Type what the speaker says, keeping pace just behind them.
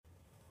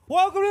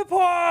Welcome to the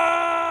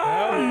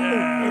pod.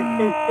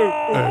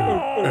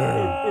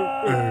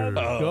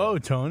 Go,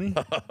 Tony.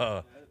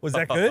 Was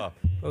that good? That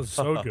was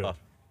so good.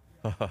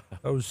 That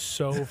was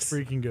so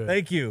freaking good.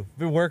 Thank you.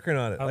 Been working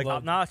on it. Like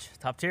Top notch,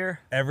 top tier.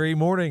 every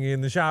morning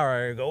in the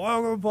shower, I go,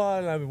 welcome to the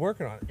pod, and I've been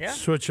working on it. Yeah.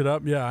 Switch it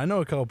up. Yeah, I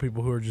know a couple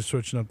people who are just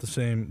switching up the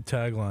same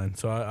tagline,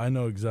 so I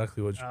know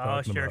exactly what you're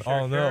talking sure, about. sure.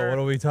 Oh no, what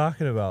are we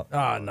talking about?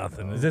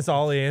 Nothing. Is this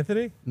Ollie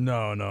Anthony?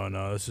 No.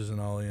 This isn't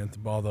Ollie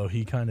Anthony, although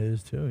he kind of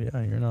is too.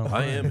 Yeah, you're not.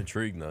 I am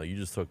intrigued now. You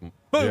just took Boom,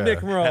 Yeah. Nick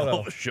hell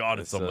of Morado. a shot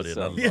at somebody.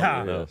 sounds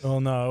Yeah. hilarious. Well,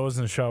 no, it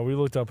wasn't a shot. We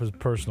looked up his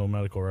personal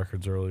medical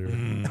records earlier. Just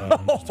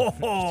to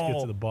get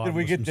to the bottom.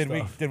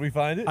 Did we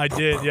find it? I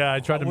did. Yeah, I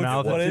tried to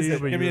mouth what it is to you,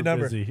 it? but Give you me a were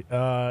number. busy.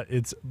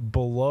 It's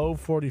below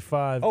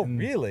 45. Oh, and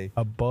really?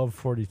 Above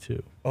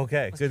 42.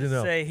 Okay, good to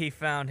know. Say he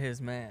found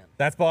his man.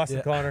 That's Boston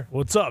Yeah. Connor.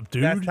 What's up,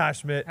 dude? That's Tosh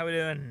Schmidt. How we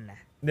doing?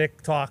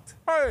 Nick talked.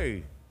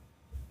 Hey,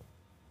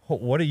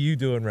 What are you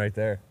doing right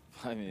there?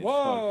 I mean,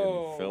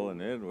 Whoa. fucking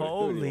filling in. What do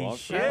Holy you want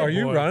from shit. me? Are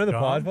you boy, running the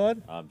John.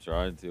 pod? I'm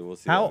trying to. We'll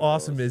see. How how it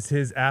awesome goes. is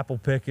his apple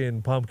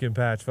picking pumpkin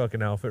patch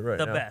fucking outfit right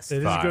The now? best. It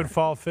is a Fire. good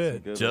fall It's a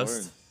fit. good just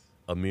orange.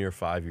 a mere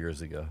 5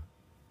 years ago,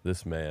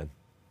 this man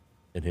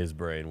and his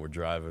brain were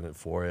driving at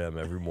 4 a.m.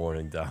 every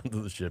morning down to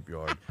the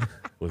shipyard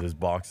with his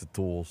box of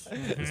tools,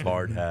 his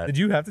hard hat. Did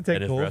you have to take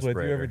and his tools with you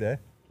respirator. every day?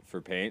 for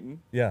painting.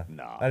 Yeah.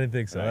 Nah. I didn't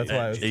think so. That's why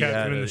I was, He Kept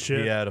had, him in a, the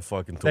ship. he had a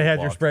fucking toolbox. they had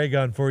your spray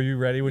gun for you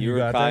ready when you were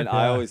got kind. there.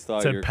 I Yeah. always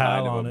thought Said you were pal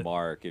kind on of a it.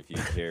 mark if you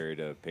carried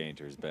a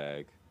painter's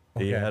bag.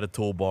 He Okay. had a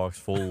toolbox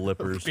full of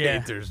lippers. Yeah.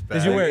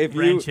 Did you wear? If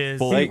you- Wrenches.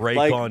 Full Like- Raycon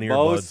like earbuds.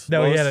 most-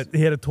 No, he most-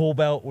 had a tool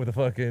belt with a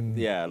fucking.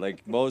 Yeah,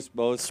 like most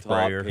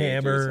Sprayer. top painters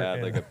Hammer had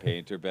and- like a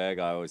painter bag.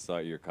 I always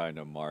thought you're kind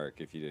of mark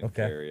if you didn't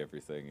Okay. carry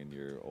everything in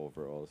your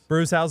overalls.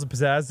 Bruce, how's the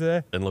pizzazz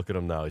today? And look at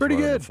him now. He's Pretty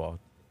running good. the fog.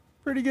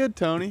 Pretty good,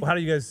 Tony. How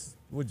do you guys?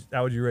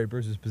 How would you rate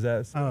Bruce's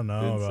pizzazz? I don't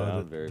know Didn't about sound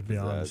it, very to be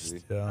honest.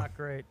 pizzazzy. Yeah. Not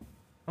great.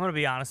 I'm gonna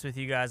be honest with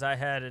you guys. I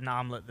had an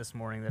omelet this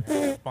morning that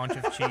had a bunch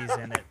of cheese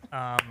in it.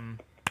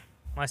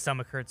 My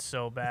stomach hurts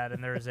so bad,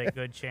 and there is a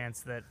good chance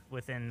that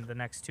within the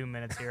next 2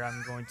 minutes here,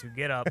 I'm going to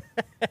get up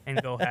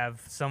and go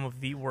have some of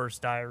the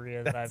worst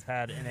diarrhea that I've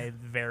had in a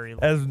very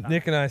long As time.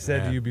 Nick and I said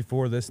to Yeah. you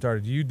before this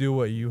started, you do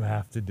what you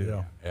have to do.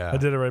 Yeah. Yeah. I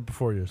did it right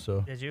before you,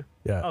 so Did you?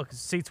 yeah. Oh, because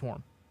seat's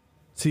warm.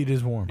 Seat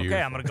is warm. Okay,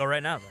 I'm gonna go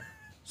right now then.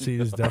 Seat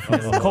is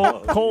definitely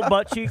warm. Cold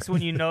butt cheeks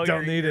when you know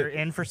Don't need you're it.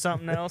 in for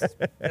something else.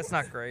 That's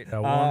not great. Yeah,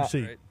 warm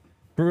seat.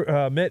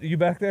 Right. Mitt, you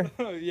back there?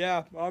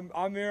 Yeah,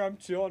 I'm here. I'm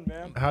chilling,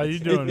 man. How you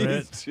doing, man?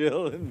 He's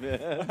chilling,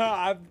 man.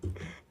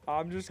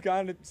 I'm just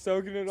kind of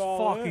soaking it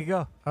all Fuck in. you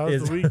go. How was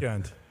Is- the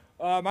weekend?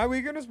 My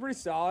weekend was pretty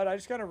solid. I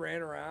just kind of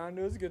ran around.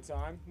 It was a good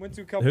time. Went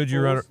to a couple. Who'd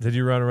you run? pools. Did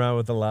you run around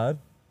with the lad?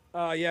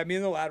 Yeah, me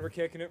and the lad were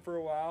kicking it for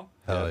a while.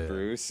 Hell Yeah,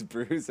 yeah.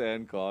 Bruce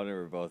and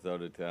Connor were both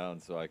out of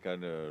town, so I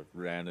kind of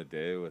ran a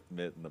day with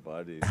Mitt and the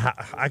buddies.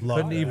 I Love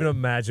couldn't that. even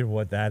imagine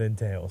what that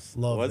entails.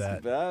 Love Wasn't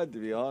that. bad, to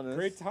be honest.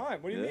 Great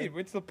time. What do you Yeah. mean?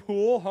 Went to the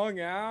pool, hung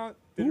out.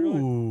 Didn't really.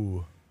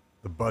 Ooh.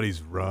 The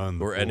buddies run.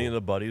 the Were any pool. of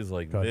the buddies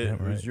like, Goddamn "Mitt,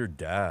 who's right. your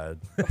dad?"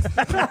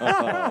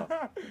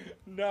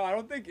 No, I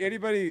don't think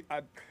anybody.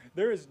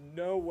 There is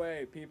no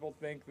way people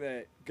think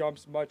that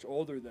Gump's much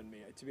older than me.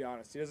 To be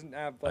honest, he doesn't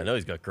have. Like, I know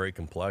he's got great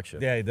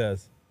complexion. Yeah, he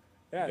does.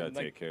 Yeah, You gotta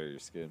like, take care of your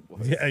skin,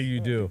 boys. Yeah,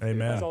 you do. Hey,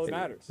 man. that's all that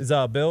matters. Is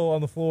Bill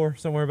on the floor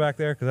somewhere back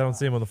there? Because I don't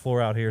see him on the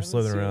floor out here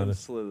slithering around. Us.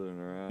 Slithering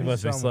around. He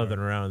must be Somewhere. slithering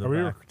around in the Are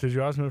we? back. Did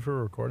you ask me if we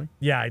were recording?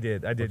 Yeah, I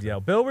did. I did yell.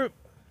 Bill,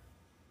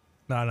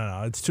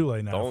 No. It's too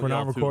late now. Don't If we're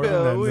not yell too recording,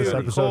 loud. then We this are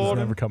episode's recording.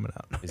 never coming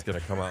out. He's gonna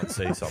come out and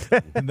say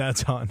something. And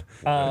that's on.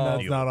 And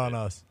that's not on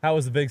us. how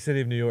was the big city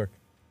of New York?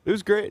 It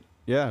was great.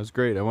 Yeah, it was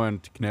great. I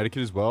went to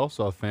Connecticut as well.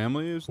 Saw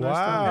family. It was a nice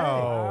time.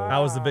 Wow.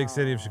 How was the big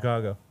city of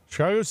Chicago?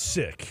 Chicago's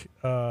sick.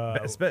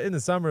 In the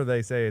summer,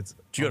 they say it's.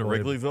 Did you go to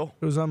unbelievable. Wrigleyville?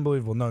 It was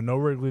unbelievable. No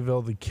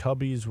Wrigleyville. The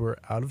Cubbies were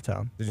out of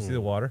town. Did you see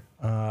the water?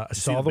 I You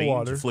see saw the beam? Did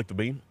water. you flick the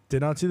beam?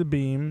 Did not see the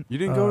beam. You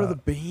didn't go to the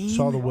beam?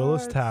 Saw the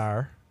Willis What?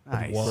 Tower.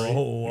 Nice.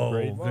 Whoa.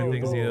 Great Good thing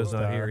view. Zito's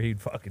not Tower. here.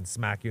 He'd fucking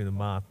smack you in the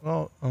mouth.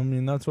 Well, I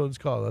mean, that's what it's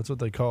called. That's what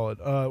they call it.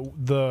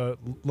 The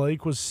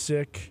lake was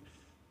sick.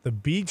 The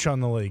beach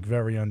on the lake,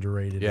 very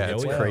underrated. Yeah, as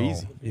it's well.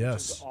 crazy.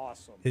 Yes.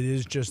 Awesome. It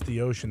is just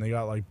the ocean. They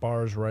got like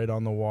bars right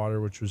on the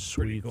water, which was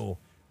sweet. cool.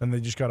 And they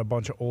just got a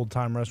bunch of old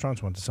time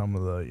restaurants. Went to some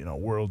of the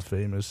world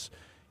famous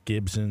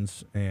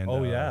Gibsons and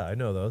Oh, yeah. I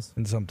know those.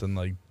 and something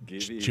like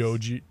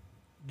Gibbies.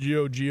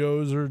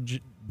 Gio's or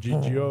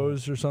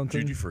Gio's or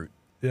something. Juji fruit.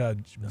 Yeah,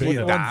 big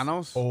ones.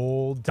 Giordano's?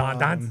 Old Don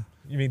time. Don?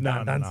 You mean No,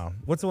 Don no, Don's? no.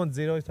 What's the one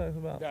Zito always talks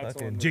about? That's the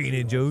Fucking one Gene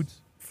and Zito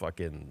Jude's.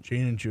 Fucking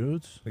Gene and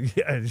Jude's.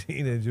 Yeah,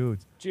 Gene and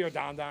Jude's.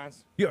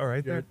 Giordano's. You all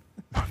right there?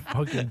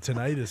 Fucking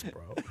tinnitus,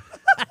 bro.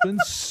 It's been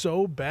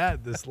so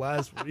bad this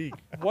last week.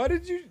 What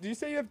did you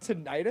say you have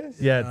tinnitus?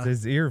 Yeah, it's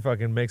his ear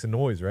fucking makes a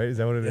noise, right? Is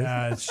that what it is?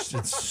 Yeah,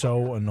 it's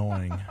so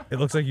annoying. It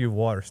looks like you have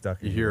water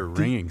stuck in You your hear a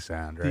ringing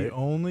sound, right?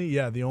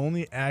 The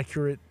only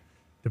accurate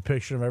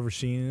depiction I've ever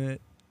seen in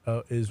it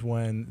is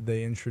when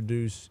they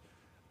introduce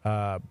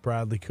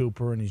Bradley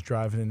Cooper, and he's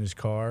driving in his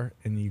car,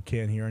 and you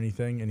can't hear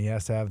anything, and he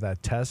has to have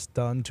that test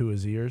done to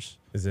his ears.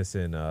 Is this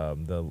in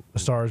the? A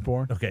Star is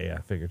Born. Okay, yeah,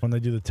 I figured. When they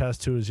do the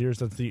test to his ears,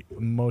 that's the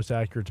most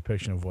accurate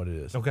depiction of what it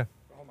is. Okay,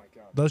 Oh my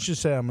god. Let's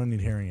just say I'm gonna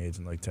need hearing aids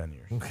in like 10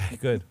 years. okay,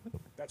 good.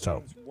 That So,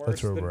 sounds worse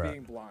that's where than we're at.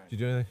 being blind. Did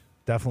you do anything?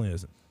 Definitely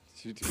isn't.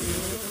 Did you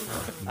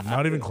do,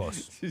 Not even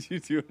close. did you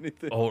do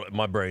anything? Oh,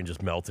 my brain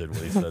just melted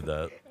when he said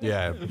that.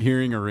 Yeah,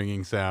 hearing a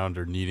ringing sound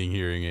or needing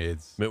hearing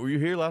aids. Man, were you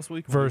here last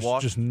week? when we Versus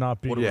watched just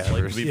not being. what it was Yeah,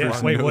 like versus- to be yeah.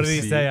 blind? Wait, no what did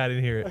he seat. say? I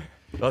didn't hear it.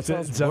 That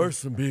sounds So-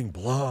 worse than being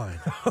blind.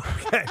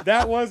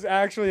 That was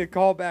actually a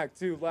callback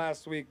to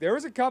last week. There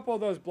was a couple of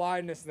those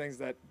blindness things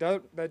that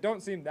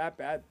don't seem that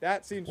bad.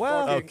 That seems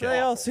Well, fucking they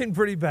all awful. seem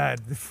pretty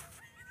bad.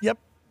 Yep.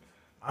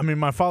 I mean,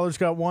 my father's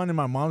got one and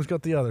my mom's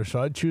got the other,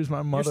 so I'd choose my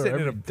You're mother sitting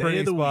every in a day pretty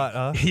of the spot,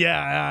 huh? week. Yeah,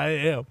 I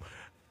am.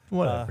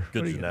 Whatever. Good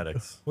What are you gonna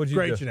genetics. What'd you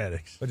Great do?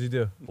 genetics. What'd you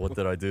do? What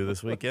did I do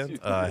this weekend?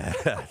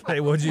 Hey,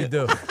 what'd you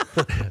do?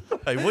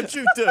 Hey, what'd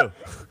you do?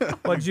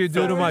 What'd you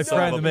do to my Son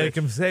friend of to a make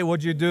him say?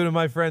 What'd you do to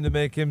my friend to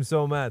make him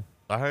so mad?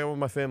 I hung out with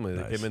my family.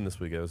 They Nice. came in this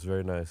weekend. It was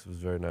very nice. It was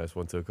very nice.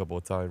 Went to a couple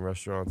of Italian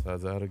restaurants.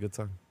 Had a good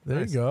time. There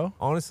Nice. you go.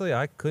 Honestly,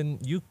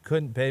 you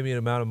couldn't pay me an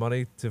amount of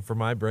money for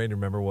my brain to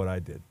remember what I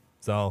did.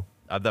 So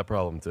I have that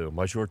problem too.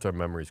 My short-term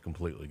memory is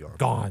completely gone.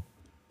 gone.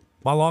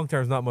 My long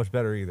term's not much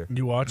better either.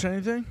 You watch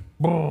anything?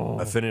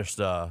 I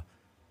finished At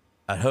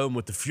Home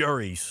with the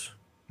Furies.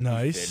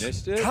 Nice.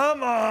 Finished it?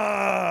 Come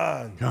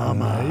on!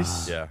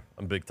 Nice. Yeah,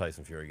 I'm a big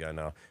Tyson Fury guy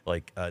now.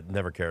 Like,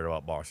 never cared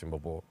about boxing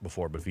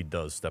before, but if he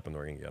does step in the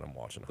ring again, I'm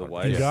watching. The 100%.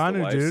 wife's, Ngannou, the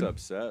wife's dude.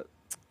 upset.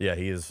 Yeah,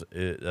 he is.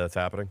 That's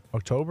happening.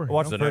 October. I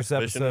watched Was the it an first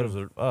exhibition or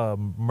episode of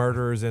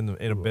murders in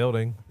a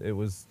building. It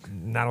was. I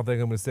don't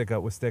think I'm gonna stick My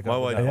up with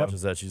wife that.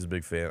 watches that. She's a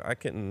big fan. I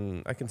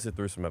can sit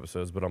through some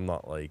episodes, but I'm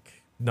not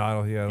like No, I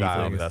don't. Yeah, I don't think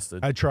it's-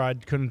 invested. I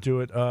tried, couldn't do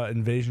it.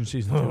 Invasion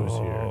season 2 is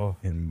here, Oh.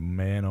 and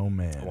man, oh I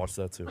man, watched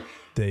that too.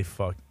 they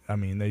fuck. I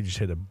mean, they just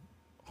hit a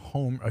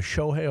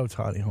Shohei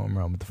Ohtani home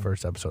run with the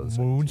first episode. Of the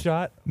season.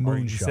 Moonshot. Are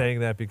you Moonshot. saying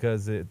that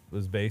because it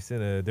was based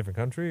in a different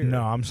country? Or?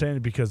 No, I'm saying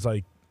it because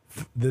like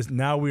this.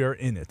 Now we are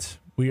in it.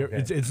 We are. Okay.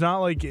 It's not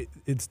like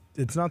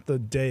it's not the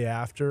day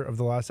after of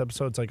the last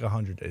episode. It's like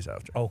 100 days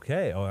after.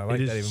 Okay. Oh, I like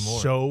it is that even more.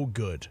 so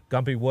good.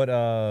 Gumpy,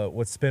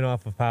 what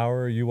spin-off of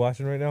Power are you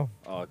watching right now?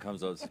 Oh, it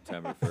comes out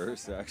September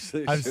 1st,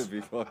 actually. I've Should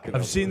be fucking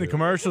I've seen the unbelievable.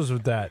 commercials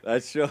with that.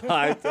 That show,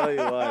 I tell you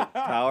what,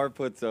 Power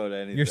puts out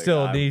anything. You're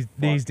still I'm knees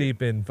fucking-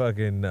 deep in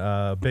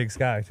fucking Big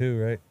Sky too,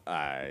 right?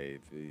 I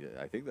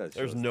think that's.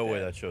 There's no way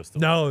that show's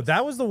still. No,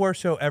 that was the worst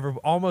show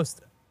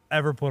almost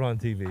ever put on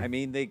TV. I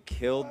mean, they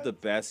killed the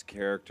best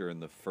character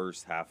in the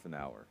first half an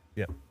hour.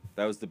 Yep.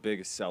 That was the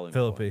biggest selling point.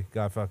 Philippi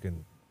got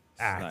fucking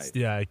axed.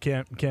 Snipe. Yeah, I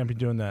can't be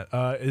doing that.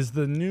 Is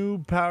the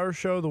new Power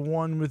show the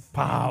one with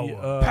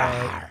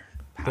Power.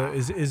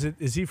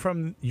 Is he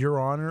from Your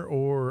Honor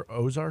or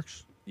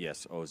Ozarks?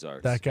 Yes,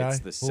 Ozarks. That guy? It's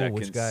the Ooh,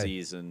 which second guy?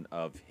 season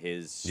of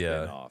his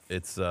Yeah, spinoff.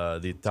 it's the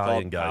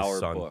Italian called guy's Power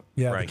son. Book.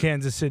 Yeah, Frank. the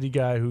Kansas City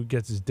guy who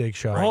gets his dick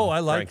shot. Oh, I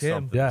like Frank him.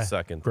 something, Yeah,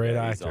 second. great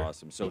Yeah, he's actor.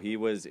 awesome. So he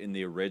was in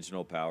the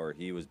original Power.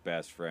 He was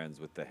best friends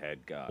with the head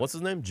guy. What's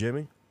his name?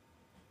 Jimmy.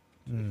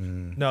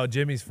 No,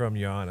 Jimmy's from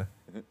Yana.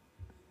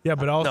 Yeah,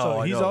 but also No,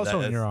 I he's know, also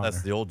in that's, Your Honor.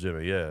 That's the old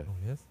Jimmy. Yeah. Oh,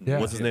 yes. Yeah.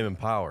 What's his name in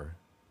Power?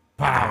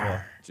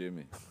 Power.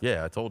 Jimmy?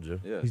 Yeah, I told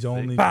you. Yeah. He's see?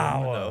 only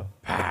Power.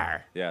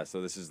 Yeah.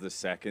 So this is the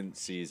second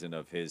season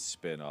of his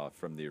spinoff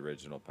from the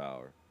original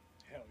Power.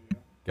 Hell yeah.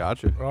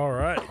 Gotcha. all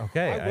right.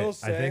 Okay, I will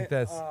say, I think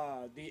that's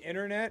the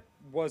internet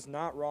was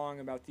not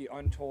wrong about the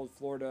Untold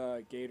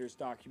Florida Gators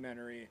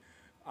documentary.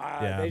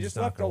 Yeah, they I'm just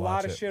not left a gonna lot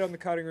watch of it. shit on the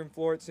cutting room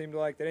floor. It seemed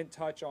like they didn't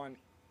touch on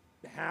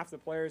half the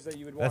players that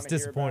you would want that's to hear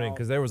disappointing about.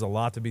 because there was a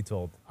lot to be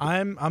told.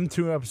 I'm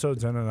 2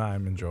 episodes in and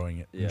I'm enjoying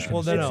it. Yeah.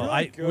 Well, no,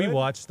 It's no. really We good.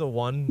 watched the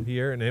one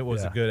here and it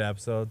was Yeah. a good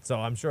episode, so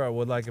I'm sure I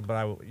would like it.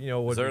 But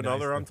Is there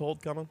another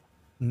Untold coming?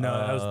 No,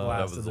 that was the That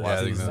last was of the the last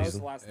last of the season. That was season.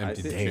 the last I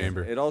Empty think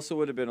chamber. it also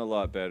would have been a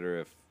lot better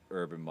if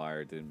Urban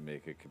Meyer didn't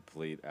make a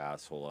complete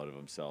asshole out of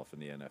himself in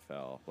the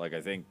NFL. Like,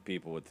 I think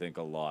people would think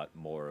a lot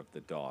more of the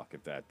doc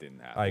if that didn't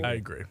happen. I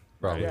agree.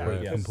 Probably.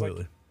 Yeah, Yeah.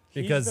 Completely.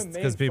 He's because the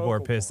main people are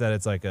focal pissed point. that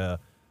it's like a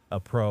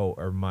pro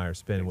or Meyer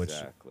spin,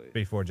 Exactly. which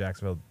before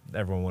Jacksonville,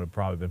 everyone would have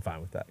probably been fine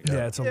with that.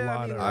 Yeah, it's a Yeah,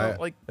 lot I mean, of.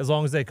 like As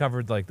long as they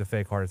covered like the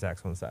fake heart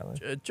attacks on the sideline.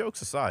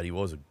 jokes aside, he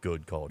was a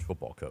good college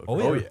football coach.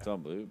 Oh, yeah. It's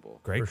unbelievable.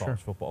 Great For college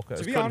sure. football coach.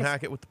 To be Couldn't honest-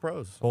 hack it with the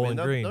pros. Bowling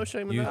no, Green, no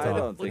shame in Utah, I that.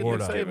 don't Look think at he was,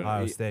 Florida, Nick given,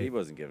 Ohio he, State. he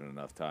wasn't given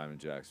enough time in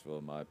Jacksonville,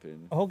 in my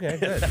opinion. Okay,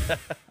 good. I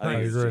think I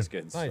he's agree. just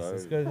getting Nice, started.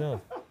 that's good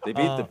enough. They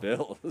beat the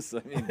Bills.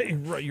 I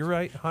mean, You're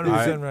right,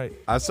 100% right.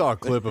 I saw a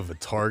clip of a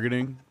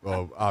targeting.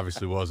 Well,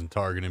 obviously wasn't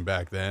targeting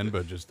back then,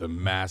 but just a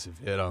massive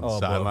hit on the Oh,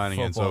 bro, sideline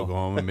against football.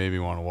 Oklahoma made me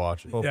want to watch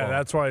it. Football. Yeah,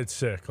 that's why it's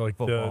sick. Like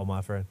Football,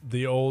 my friend.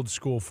 the old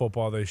school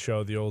football they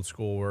show, the old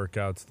school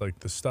workouts, like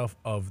the stuff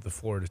of the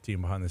Florida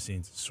team behind the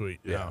scenes is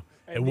sweet. Yeah,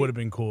 And it would have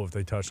been cool if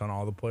they touched on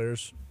all the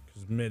players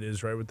because Mitt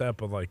is right with that.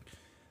 But like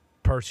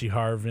Percy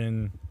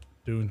Harvin,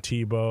 doing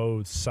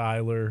Tebow,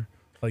 Siler,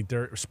 Like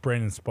they're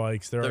spraining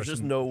spikes. There's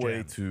just no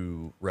way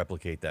to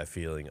replicate that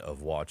feeling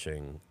of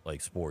watching like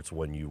sports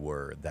when you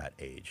were that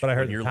age. But I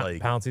heard when you're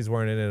like, Pouncey's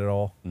weren't in it at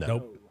all.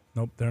 no.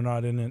 Nope, they're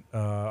not in it.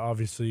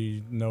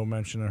 Obviously, no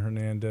mention of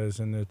Hernandez,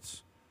 and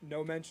it's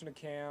No mention of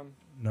Cam.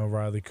 no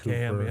Riley Cooper.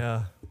 Cam,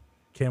 yeah.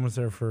 Cam was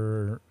there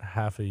for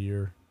half a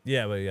year.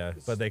 Yeah,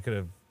 but they could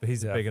have.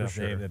 He's Yeah, a big for enough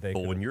sure. name that they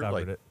But could when have you're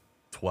covered like it.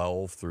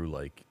 12 through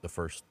like the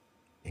first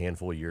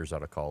handful of years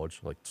out of college,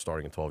 like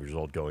starting at 12 years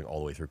old, going all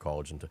the way through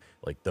college, into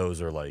like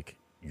those are like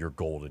your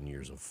golden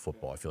years of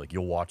football. I feel like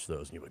you'll watch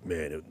those and you're like,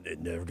 man, it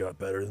never got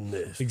better than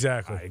this.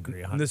 Exactly. I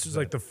agree And this is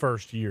like the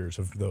first years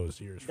of those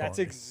years. That's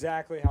for me.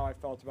 exactly how I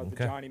felt about the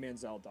Okay. Johnny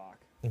Manziel doc.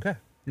 Okay.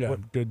 Yeah,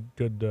 What- good.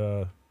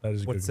 That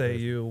is a What good. say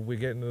comparison. you? We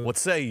get into. What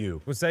say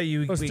you? What say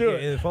you? Let's we do get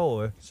it. in the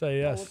follow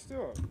Say Oh, yes. let's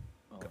do it.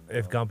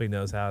 if Gumpy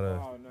knows how to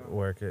Oh, no.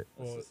 work it.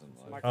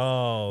 My,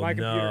 Oh my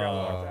computer got no!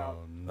 locked out.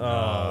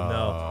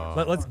 Oh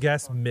no! Let's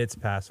guess Mitt's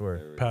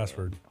password.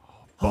 Password.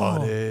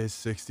 Buddy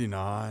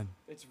 69.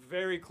 It's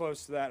very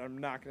close to that. I'm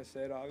not gonna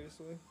say it,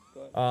 obviously,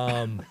 but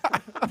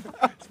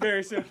It's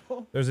very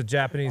simple. there's a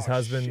Japanese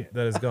husband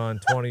that has gone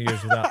 20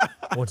 years without.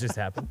 What just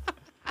happened?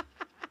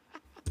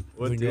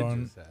 What it did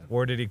going? just happen?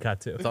 Where did he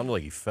cut to? It sounded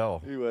like he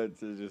fell. He went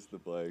to just the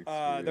blank.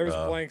 There was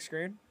a blank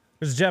screen.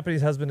 There's a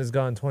Japanese husband has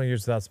gone 20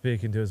 years without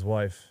speaking to his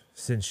wife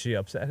since she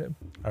upset him.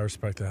 I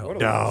respect the hell. What a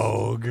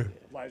Dog.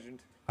 legend.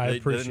 I They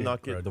appreciate. did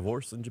not get Fred.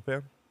 divorced in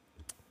Japan.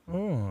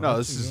 Oh, No,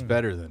 that's this is good.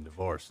 better than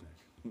divorce,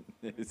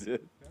 Nick. Is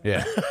it?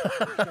 Yeah.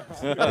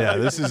 Yeah,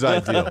 this is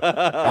ideal.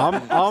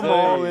 I'm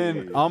all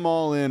in. I'm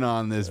all in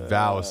on this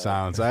vow of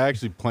silence. I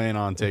actually plan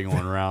on taking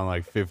one around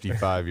like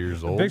 55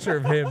 years old. Picture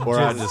of him Or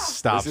I just, just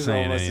stop This is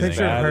saying almost as anything.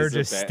 Picture of bad her as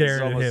just it's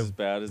staring at almost him. as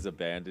bad as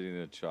abandoning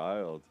a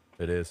child.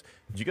 It is.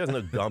 Did you guys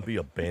know Gumpy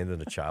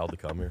abandoned a child to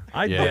come here?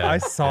 I, Yeah. I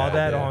saw Yeah,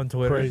 that yeah. on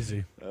Twitter.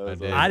 Crazy. That was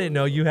did. I didn't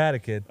know you had a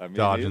kid. I mean,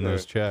 Dodging neither.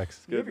 those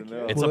checks. Good to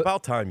know. It's Well,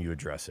 about time you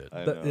address it.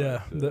 I That- know,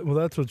 yeah. it's, Well,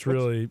 that's what's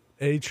really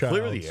a child.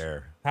 Clear the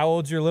air. How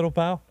old's your little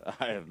pal?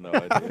 I have no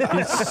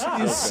idea.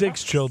 He's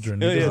 6 children.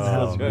 He Yeah, doesn't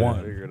that's have what I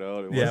one. figured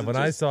out. It Yeah, wasn't when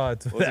I just- saw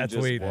wasn't that just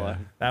tweet,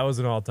 one. that was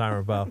an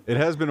all-timer, pal. It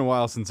has been a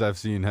while since I've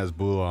seen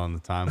Hezbollah on the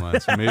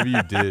timeline, so maybe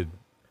you did.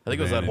 I think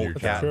it was that abandon whole your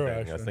cat child. True, thing. I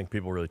actually. think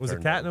people really Was it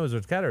turned cat? on No, was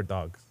it cat or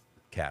dogs?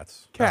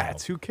 cats.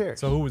 Cats, who cares?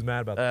 So who was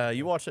mad about that?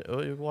 You watched it?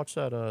 You watched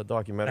that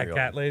documentary? That on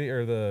cat it? lady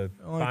or the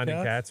I like Finding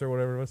cats. Cats or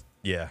whatever it was?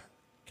 Yeah.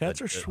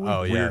 Cats are sweet.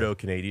 Oh, yeah. Weirdo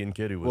Canadian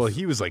kid who was well,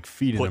 he was like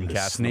feeding putting them to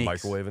cats in the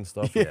snakes. microwave and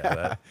stuff. Yeah,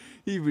 that-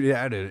 he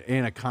had an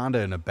anaconda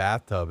in a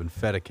bathtub and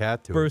fed a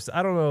cat to it. Bruce,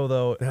 I don't know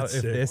though That's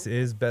if sick. this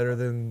is better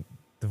than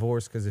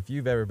divorce because if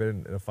you've ever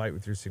been in a fight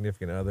with your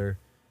significant other,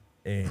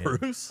 and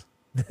Bruce?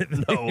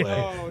 No way.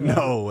 Oh,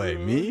 No way,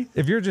 me?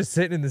 if you're just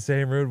sitting in the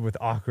same room with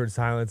awkward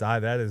silence,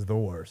 that is the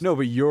worst. No,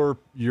 but you're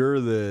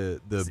the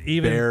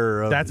Even-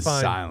 bearer of that's the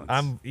fine. silence.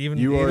 I'm even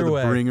You are either the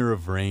way. bringer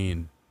of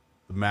rain,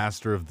 the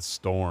master of the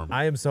storm.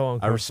 I am so I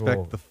uncomfortable.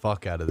 respect the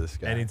fuck out of this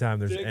guy. anytime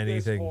there's Dig this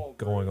anything hole,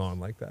 going Bruce. on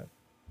like that.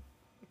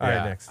 All right,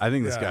 Yeah, next. I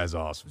think this Yeah. guy's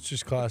awesome. It's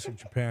just classic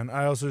Japan.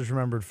 I also just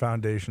remembered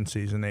Foundation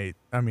season 8.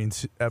 I mean,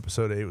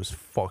 episode 8 was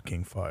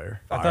fucking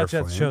fire. I thought that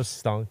Flames. show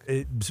stunk.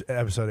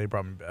 Episode 8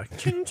 brought me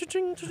back. You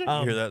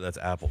hear that? That's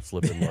Apple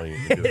slipping money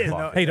into his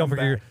pocket. Hey, don't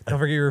forget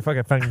your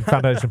fucking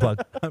foundation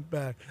plug. I'm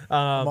back.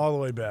 I'm all the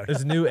way back.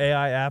 There's a new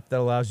AI app that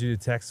allows you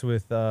to text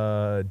with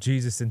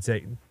Jesus and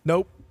Satan.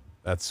 Nope.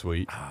 That's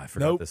sweet. Ah, I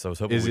forgot Nope. this. I was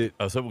hoping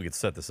I was hoping we could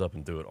set this up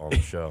and do it on the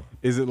show.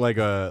 Is it like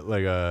a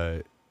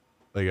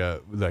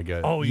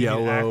Oh, you can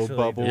yellow actually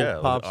bubble yeah,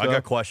 pops I got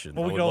up? questions.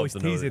 Well, I we would can love always to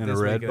know tease it In a this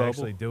week red and bubble?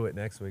 actually do it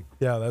next week.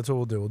 Yeah, that's what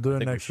we'll do. We'll do it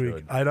think we next week.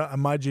 should. I don't.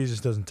 My Jesus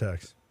doesn't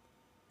text.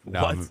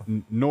 No, What?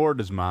 nor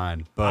does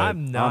mine. But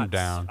I'm not.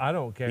 down. I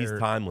don't care. He's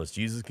timeless.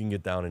 Jesus can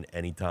get down in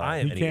any I time, am-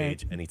 any He can't-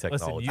 age, any Listen,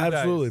 technology. you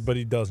Absolutely, guys but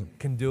he doesn't.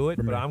 can do it,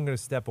 For but me. I'm going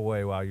to step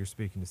away while you're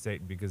speaking to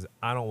Satan because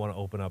I don't want to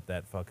open up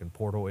that fucking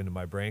portal into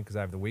my brain because I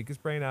have the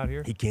weakest brain out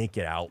here. He can't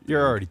get out.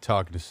 You're already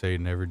talking to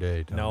Satan every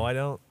day. Tom. No, I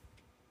don't.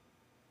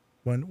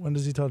 When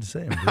does he talk to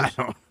Sam? Bruce?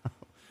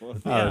 What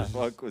I the was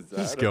fuck was that?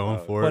 Just going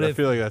about? for But it. I if-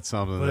 feel like that's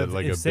something But that if,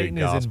 like if a Satan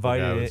big is gospel guy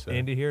invited would say.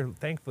 into here,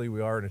 thankfully we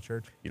are in a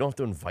church. You don't have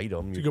to invite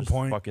him. a You good just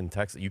point. fucking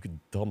text it. You could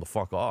tell him to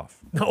fuck off.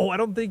 No, I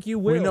don't think you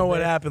will. we know what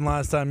man. happened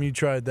last time you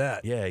tried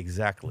that. Yeah,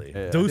 exactly.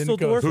 Yeah. Didn't go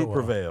Dusseldorf? so Who well.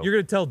 prevailed? You're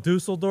going to tell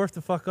Dusseldorf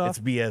to fuck off? It's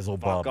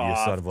Beelzebub, you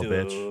son of a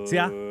bitch. See,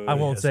 I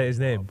won't say his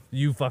name.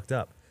 You fucked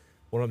up.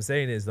 What I'm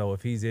saying is, though,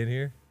 if he's in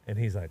here and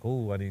he's like,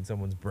 "Ooh, I need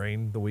someone's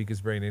brain, the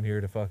weakest brain in here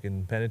to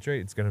fucking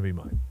penetrate," it's gonna be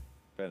mine.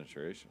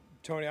 Penetration.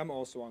 Tony, I'm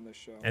also on this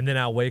show. And then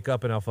I'll wake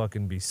up and I'll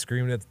fucking be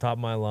screaming at the top of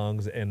my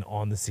lungs and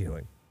on the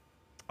ceiling.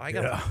 I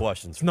got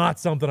questions. It's not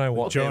something I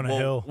want. Jonah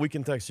Hill. We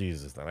can text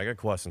Jesus then. I got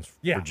questions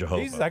Yeah, for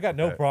Jehovah. Jesus, I got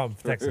no Okay. problem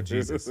texting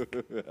Jesus.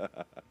 You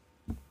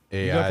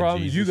AI got a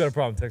problem? You Jesus. got a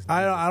problem texting?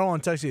 I Jesus. don't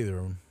want to text either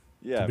of them.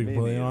 Yeah, To be me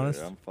completely neither.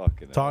 honest, I'm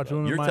fucking talk to out.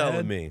 him. You're in my telling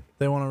head. me.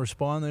 They want to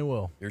respond, they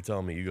will. You're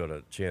telling me you got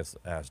a chance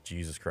to ask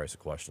Jesus Christ a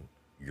question.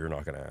 You're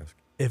not going to ask.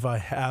 If I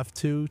have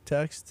to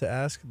text to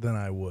ask, then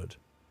I would.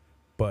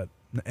 But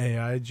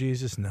AI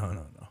Jesus,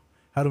 no.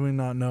 How do we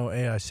not know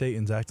AI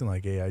Satan's acting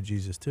like AI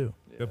Jesus too?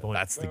 Good point.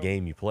 That's the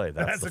game you play.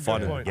 That's That's the a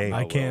fun good in the point. game.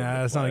 I can't.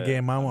 That's not a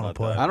game I want to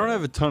play. I don't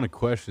have a ton of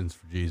questions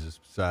for Jesus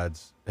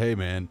besides, hey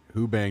man,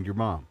 who banged your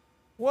mom?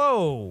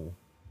 Whoa.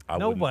 I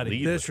wouldn't Nobody.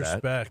 lead with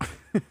that.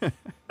 Disrespect.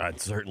 I'd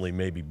certainly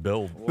maybe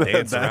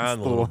dance around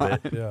a little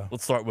bit. Yeah.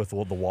 Let's start with the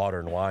water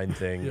and wine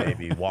thing,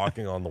 maybe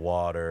walking on the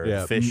water,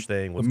 Yeah, fish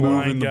thing. What's moving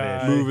going on? the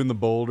guy. moving the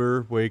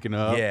boulder, waking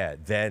up. Yeah,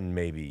 then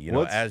maybe, you know,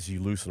 What's- as you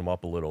loosen them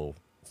up a little,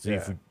 see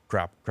if Yeah. we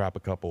crap a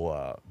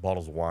couple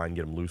bottles of wine,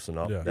 get them loosened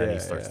up, Yeah. then he Yeah,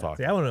 starts yeah.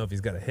 talking. See, I want to know if he's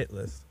got a hit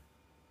list.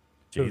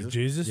 Jesus.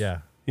 Jesus?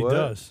 Yeah. He What?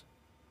 does.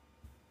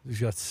 He's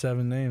got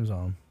 7 names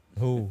on him.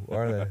 Who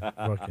are they?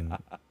 Fucking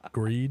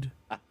greed,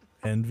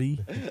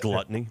 envy,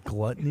 Gluttony.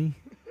 gluttony.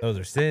 Those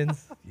are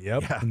sins.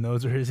 Yep. And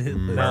those are his hit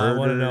list. No, I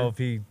want to Murder. know if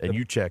he. And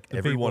you check the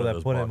every people one of that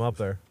those put him up boxes.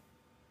 there.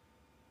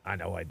 I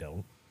know I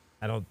don't.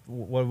 I don't.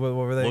 What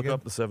were they? Look again?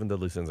 up the 7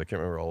 deadly sins. I can't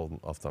remember all of them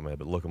off the top of my head,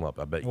 but look them up.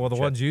 I bet you Well, the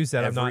check ones you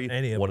said, I'm not every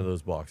any of one them. of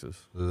those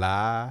boxes.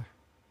 Lie,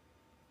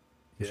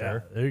 Yeah,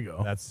 Sure. there you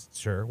go. That's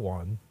sure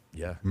one.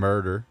 Yeah.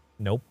 murder.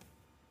 Nope.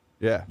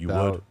 Yeah, You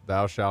thou, would.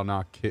 Thou shalt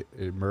not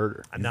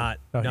murder. Not.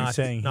 No, he's not.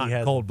 saying he not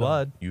hasn't cold done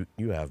blood.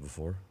 You have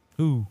before.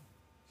 Who?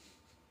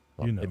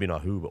 Well, You know. Maybe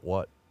not who, but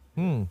what.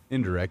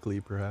 Indirectly,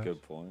 perhaps.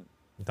 Good point.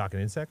 You talking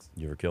insects?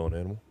 You ever kill an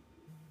animal?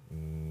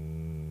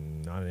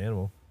 Not an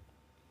animal.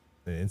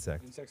 An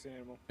insect. Insect's an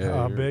animal. Yeah,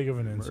 How you're big of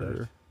an murder.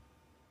 insect?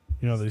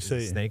 You know, they Is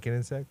a say. snake an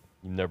insect?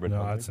 You've never been No,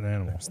 hunting? that's an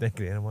animal. Snake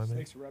an animal. I mean.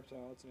 Snake's a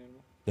reptile. It's an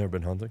animal. Never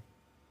been hunting?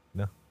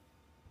 No.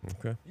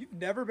 Okay. You've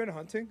never been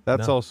hunting?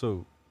 That's No.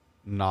 also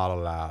not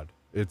allowed.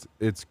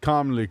 It's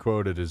commonly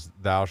quoted as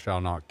 "thou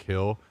shalt not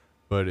kill,"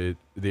 but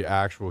the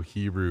actual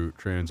Hebrew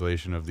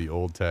translation of the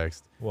old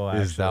text Well,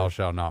 is "thou actually-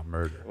 shalt not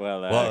murder."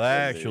 Well,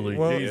 actually,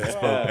 Well- Jesus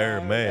spoke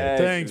Aramaic.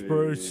 Thanks,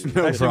 Bruce. No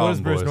Actually, what does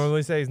problem, Bruce boys.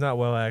 normally say? He's not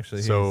well,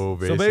 actually. So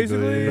He's-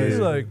 basically,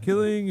 basically- like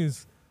killing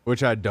is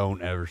Which I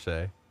don't ever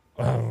say.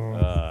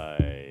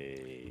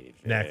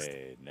 Next.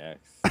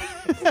 Next.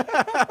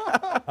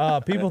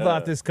 People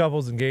thought this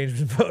couple's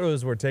engagement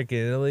photos were taken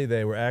in Italy.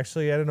 They were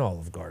actually at an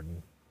Olive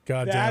Garden.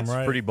 Goddamn That's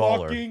right. Pretty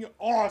baller. Fucking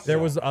awesome. There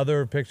was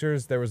other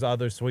pictures. There was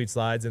other sweet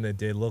slides, and it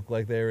did look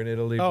like they were in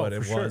Italy, Oh, but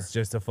it for was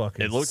just a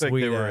fucking. It looked like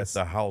sweet they were at ass.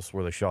 the house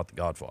where they shot The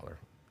Godfather.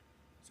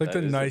 It's like That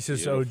the is a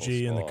nicest beautiful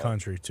OG in the spot.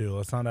 country, too.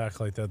 Let's not act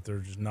like that they're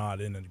just not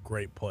in a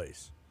great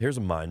place. Here's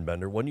a mind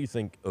bender. When do you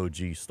think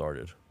OG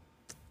started?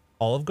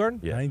 Olive Garden.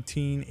 Yeah.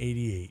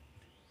 1988.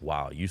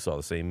 Wow, you saw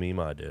the same meme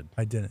I did.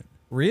 I didn't.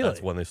 Really?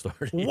 That's when they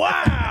started. They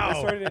Wow.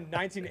 started in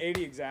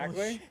 1980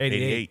 exactly.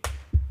 88.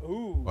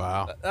 Ooh.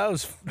 Wow. That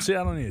was. See,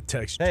 I don't need a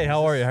text. Hey,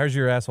 how are you? How's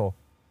your asshole?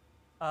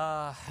 It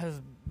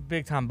was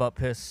big time butt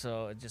piss,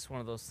 so it's just one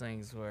of those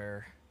things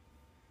where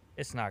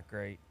it's not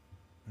great.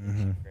 It's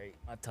not great.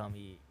 My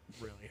tummy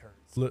really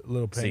hurts.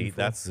 Little painful. See,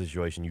 that's the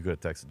situation. You could have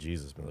texted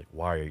Jesus and been like,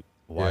 why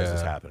is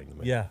this Yeah. happening to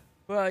me? Yeah.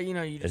 Well, you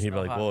know, you And just he'd be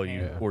know like, how to well, you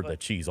handle it, ordered but that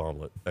cheese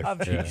omelet. Extra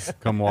I've- cheese.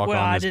 Come walk Well,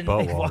 I on this didn't butt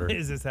make- Why water.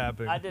 is this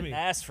happening? I to didn't me?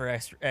 ask for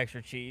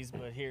extra cheese,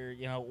 but here,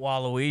 you know,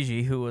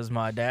 Waluigi, who was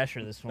my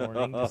dasher this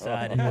morning,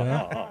 decided.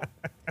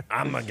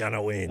 I'm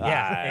gonna win.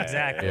 Yeah,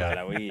 exactly.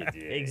 Yeah.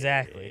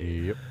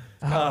 Exactly. Yep.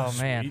 Oh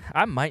man,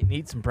 I might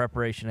need some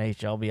preparation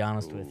H. I'll be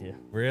honest with you.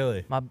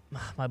 Really? My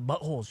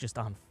butthole's just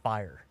on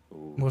fire.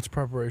 What's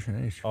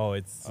preparation H? Oh,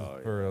 it's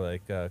for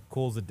like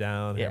cools it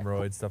down, Yeah.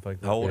 hemorrhoids, stuff like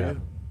that. How old Yeah. are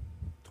you?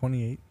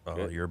 28. Oh,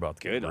 Good- you're about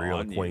to Good get real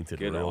on you. acquainted.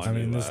 Good real on I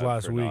mean, you, this lad,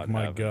 last for week, not my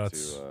having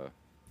guts- to,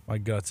 My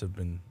guts have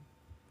been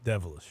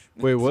devilish.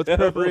 Wait, what's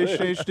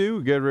preparation H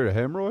do? Get rid of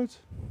hemorrhoids?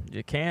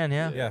 You can,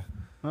 yeah. Yeah.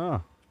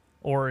 Oh.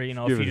 Or you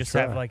know, Give if it you a just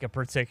have try. like a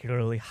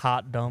particularly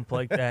hot dump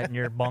like that, and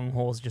your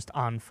bunghole's just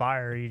on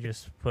fire, you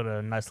just put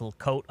a nice little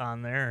coat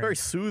on there. and Very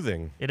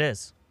soothing. It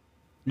is.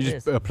 You It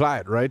just is. apply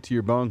it right to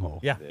your bunghole.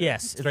 Yeah.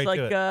 Yes, Straight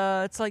to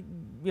it. it's like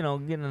you know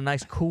getting a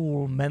nice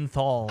cool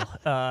menthol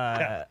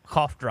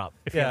cough drop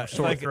if you Yeah, have a it's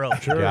sore like- throat.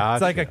 Gotcha.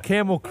 It's like a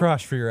Camel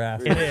Crush for your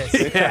ass. It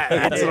is.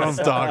 That's what I'm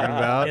talking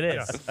about. It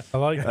is. I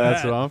like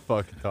That's that. what I'm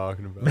fucking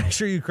talking about. Make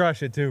sure you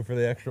crush it too for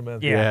the extra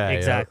menthol. Yeah, yep,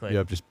 exactly.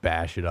 Yep, just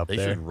bash it up They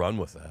there. should run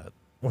with that.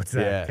 What's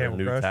that? Yeah, Camel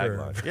New Crush.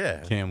 tagline.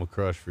 Yeah. Camel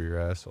Crush for your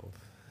asshole.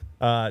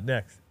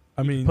 Next.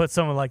 I mean, Put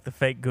some of like the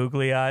fake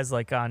googly eyes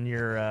like on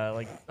your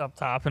like up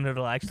top, and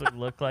it'll actually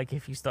look like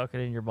if you stuck it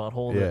in your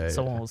butthole Yeah, that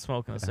someone yeah. was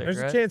smoking a There's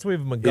cigarette. a chance we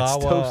have a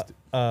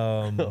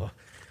Magawa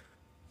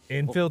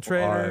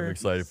infiltrator. I'm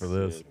excited for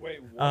this. Wait,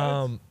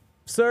 what?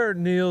 Sir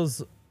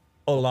Niels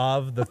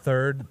Olav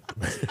III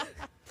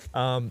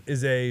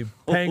is a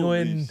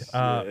penguin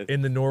shit.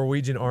 in the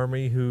Norwegian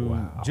army who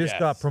just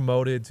got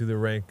promoted to the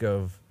rank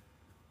of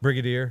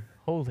brigadier.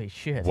 Holy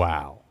shit!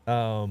 Wow.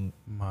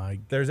 my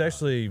There's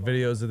actually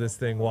videos of this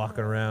thing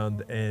walking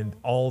around, and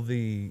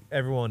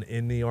everyone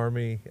in the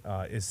army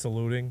is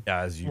saluting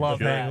As you Love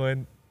the should. that.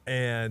 penguin,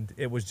 and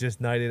it was just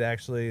knighted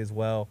actually as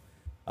well.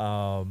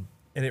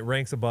 And it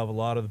ranks above a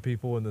lot of the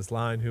people in this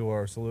line who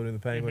are saluting the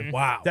penguin.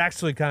 Wow. It's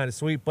actually kind of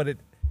sweet, but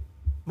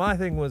my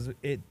thing was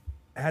it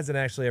hasn't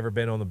actually ever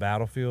been on the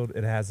battlefield.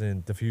 It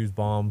hasn't defused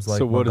bombs like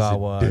So what does it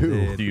Magawa do?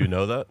 did. Do you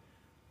know that?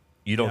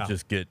 You don't Yeah.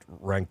 just get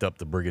ranked up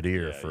to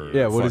brigadier Yeah, for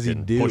Yeah, what does he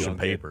fucking do? pushing Don't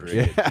get papers.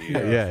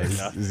 brigadier. Yeah,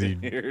 is he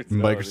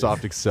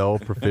Microsoft Excel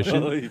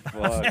proficient? Holy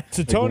fuck.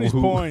 To Tony's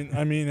who- point,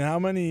 I mean, how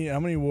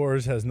many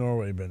wars has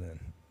Norway been in?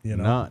 You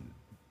know, None.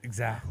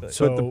 Exactly.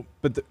 So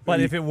But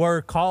if it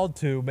were called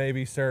to,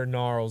 maybe Sir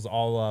Gnarls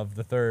Olaf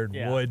the Third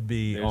Yeah. would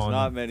be There's on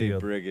not many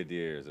field.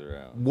 brigadiers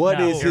around. what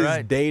No, is you're his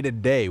right. day to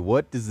day?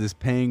 What does this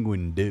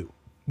penguin do?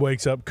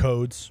 wakes up,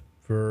 codes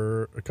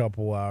for a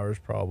couple hours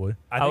probably.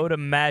 I think- would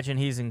imagine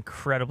he's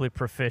incredibly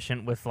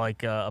proficient with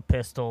like a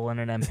pistol and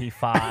an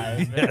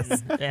MP5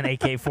 and an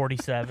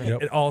AK-47.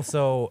 Yep. It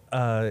also,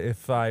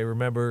 if I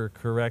remember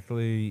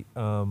correctly,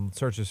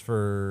 searches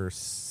for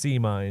sea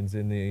mines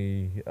in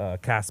the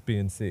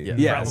Caspian Sea. Yeah.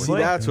 Yeah, see,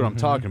 Probably. that's what I'm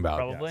talking about.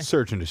 Probably.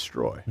 Search and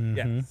destroy.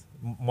 Yes.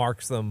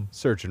 Marks them.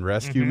 Search and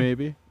rescue,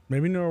 maybe.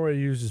 Maybe Norway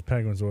uses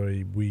penguins the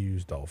way we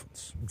use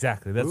dolphins.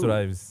 Exactly. That's Ooh. what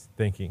I was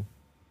thinking.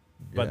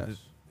 But Yes.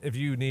 if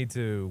you need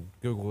to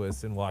Google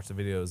this and watch the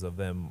videos of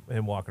him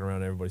walking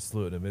around, everybody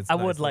saluting him. It's a I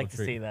nice would little like to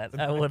treat. see that.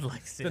 I would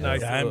like to see It's a that.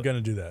 nice Yeah, I'm little-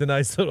 gonna do It's a that.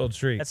 nice little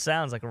treat. That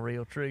sounds like a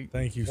real treat.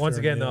 Thank you. Once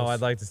Stern again, though, Niels.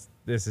 I'd like to.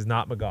 This is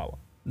not Magawa.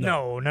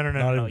 No, not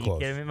no. even You close.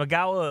 kidding me?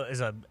 Magawa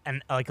is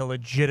like a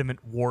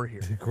legitimate war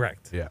hero.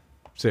 Correct. Yeah.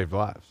 Save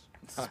lives.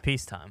 This is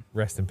peacetime.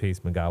 Rest in peace,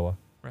 Magawa.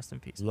 Rest in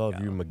peace. Love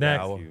Magawa. you,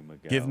 Next. McGowan. You,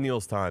 Miguel. Give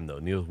Niels time, though.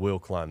 Niels will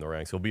climb the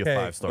ranks. He'll be a Okay.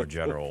 5-star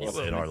general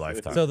in our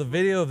lifetime. So the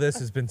video of this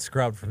has been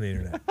scrubbed from the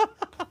internet.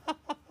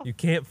 You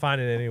can't find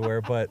it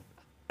anywhere, but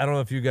I don't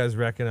know if you guys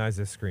recognize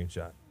this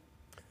screenshot.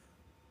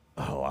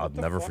 Oh, I'll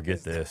never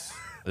forget this.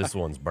 This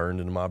one's burned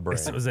into my brain.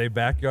 This was a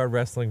backyard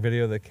wrestling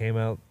video that came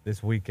out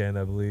this weekend,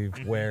 I believe,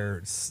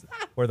 where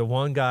the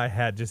one guy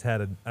had just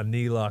had a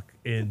knee lock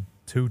in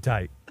too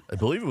tight. I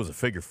believe it was a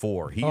figure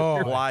 4. He Oh, I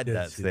applied did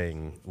that see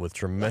thing with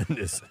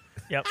tremendous,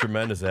 Yep.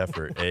 tremendous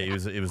effort. It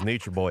was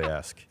Nature Boy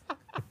esque,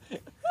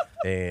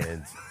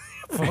 and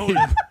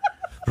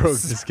Broke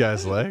this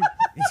guy's leg.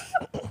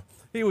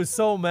 He was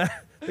so mad.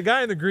 The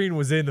guy in the green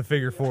was in the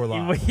figure 4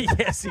 lock.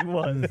 Yes, he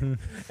was. And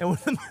when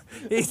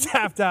he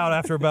tapped out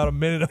after about a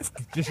minute of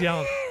just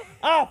yelling,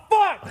 "Oh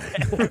fuck!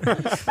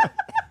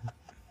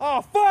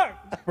 Oh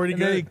fuck!" Pretty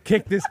And then he good.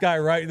 kicked this guy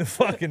right in the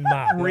fucking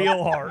mouth.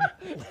 Real hard.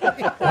 That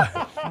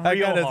guy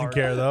real doesn't hard.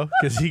 care though,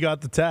 because he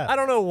got the tap. I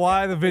don't know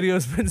why the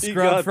video's been got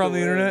scrubbed from the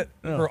the win. internet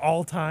for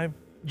all time.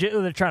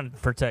 They're trying to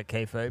protect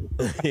kayfabe,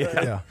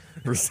 Yeah.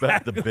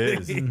 respect the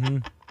biz.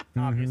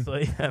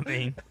 obviously. I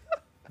mean,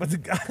 But the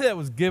guy that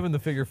was given the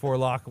figure 4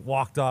 lock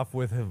walked off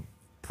with a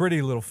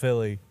pretty little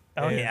filly.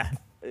 oh And yeah.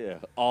 Yeah,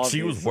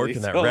 She was obviously,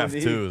 working that ref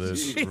Tony. too.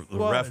 She The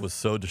ref was. was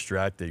so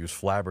distracted, he was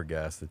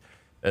flabbergasted.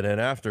 And then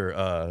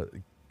after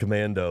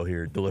Commando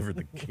here delivered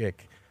the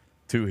kick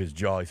to his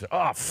jaw, he said,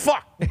 "Oh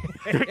fuck,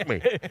 kick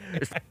me!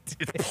 It's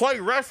play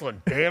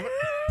wrestling, damn it!"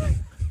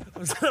 It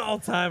was an all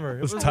timer.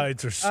 Those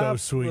tights are so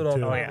sweet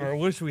too. I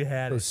wish we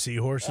had Those it.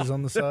 seahorses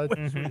on the side.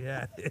 Wish we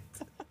had it.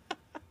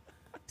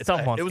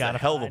 Someone's It was gotta a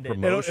hell of a find it.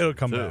 promotion. It'll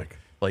come too. back.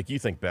 Like you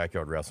think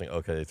backyard wrestling?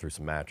 Okay, they threw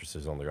some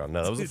mattresses on the ground.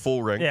 No, that was a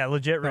full ring, Yeah,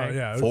 legit Oh, ring.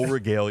 yeah. full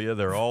regalia.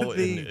 They're all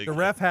The in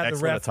ref had the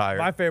excellent ref. attire.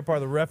 My favorite part,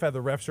 the ref had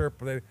the ref shirt,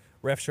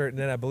 and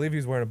then I believe he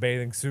was wearing a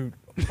bathing suit.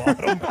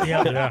 Bottom.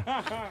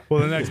 Yeah. Well,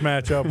 the next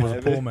matchup was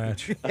a pool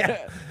match.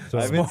 So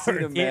I haven't seen a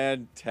smart.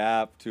 man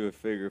tap to a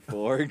figure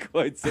 4 in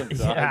quite some time.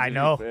 Yeah, I to be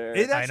know. fair.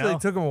 It I actually know.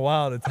 took him a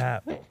while to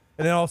tap. And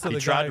then also He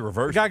the tried guy, to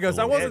reverse the guy it goes,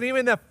 a "I little wasn't bit."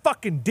 even that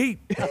fucking deep."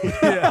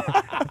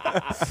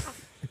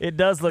 It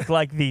does look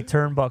like the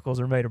turnbuckles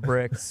are made of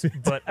bricks,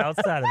 but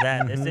outside of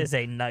that, this is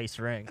a nice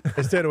ring.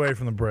 I stayed away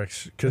from the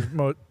bricks because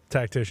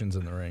tacticians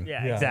in the ring.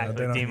 Yeah, Yeah, exactly.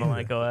 they don't- Dean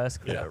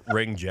Malenko-esque. Yeah,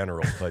 ring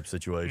general type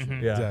situation.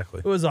 Yeah, Exactly.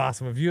 It was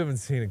awesome. If you haven't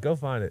seen it, go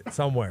find it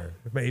somewhere.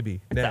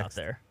 Maybe It's out next.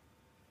 there.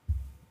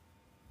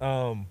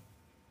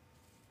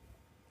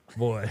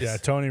 Boys. Yeah,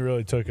 Tony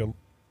really took a.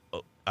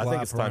 I think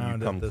Lap it's time around you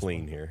at come this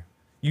clean one. here.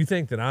 You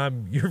think that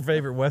I'm your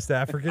favorite West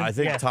African? I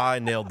think Yeah. Ty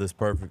nailed this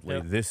perfectly.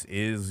 Yep. This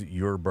is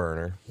your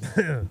burner.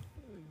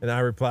 And I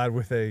replied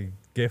with a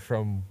gift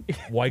from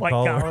White, White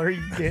Collar. collar.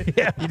 You did.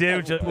 Yeah. You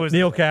did. Which was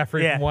Neil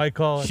Caffrey Yeah. from White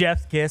Collar.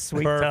 Chef's kiss,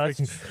 sweet touch.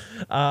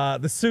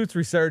 The suit's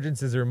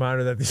resurgence is a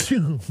reminder that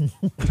the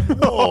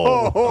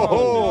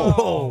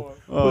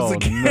Was the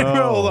camera?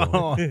 no. Hold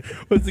on.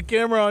 Was the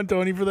camera on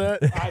Tony for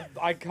that?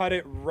 I cut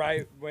it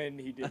right when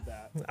he did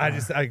that.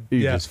 He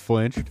yeah just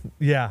flinched.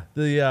 yeah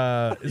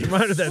the it's a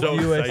reminder that So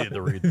the excited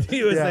to read this. the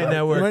USA I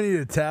Network need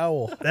a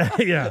towel.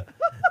 yeah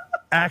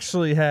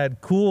actually had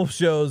cool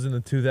shows in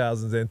the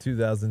 2000s and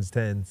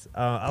 2010s.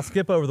 I'll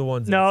skip over the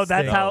ones. No, that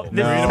that's stink. how. This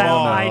No, is how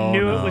I no,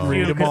 knew no. it was Read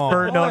you 'em because all.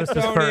 Bird Notice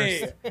was Tony.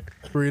 first.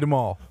 Read them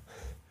all.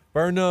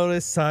 Burn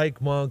Notice,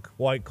 Psych, Monk,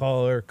 White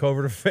Collar,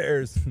 Covert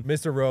Affairs,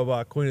 Mr.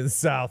 Robot, Queen of the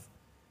South,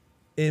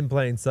 In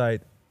Plain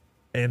Sight,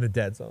 and The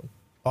Dead Zone.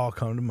 All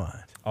come to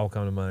mind. All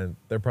come to mind.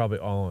 They're probably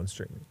all on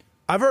streaming.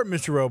 I've heard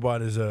Mr.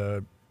 Robot is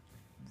a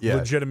Yeah.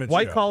 legitimate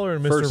White show. Collar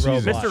and First Mr.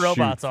 season, Robot. Mr.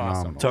 Robot's shoot, awesome.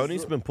 phenomenal.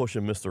 Tony's been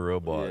pushing Mr.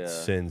 Robot Yeah.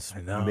 since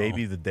know.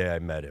 maybe the day I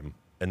met him.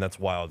 And that's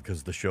wild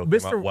because the show came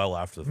Mr. out well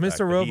after the fact, Mr.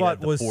 but he Robot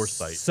had the was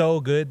foresight.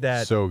 so good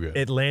that So good.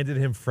 it landed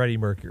him Freddie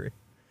Mercury.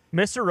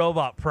 Mr.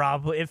 Robot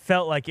probably. It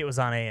felt like it was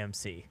on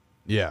AMC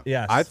Yeah.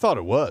 Yes. I thought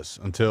it was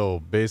until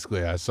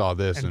basically I saw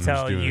this and was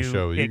until doing a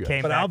show with you it guys.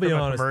 came But back I'll be from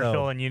a honest, commercial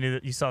though. and you knew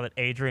that you saw that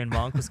Adrian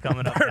Monk was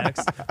coming up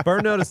next.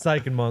 Burn Notice,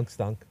 Psych, and Monk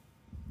stunk.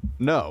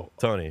 No.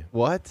 Tony,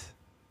 What?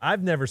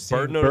 I've never seen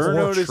Burn Notice Burn or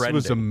Notice was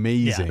trending.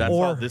 amazing. that's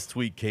Or how this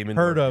tweet came in.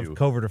 heard the of review.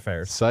 Covert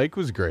Affairs. Psych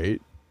was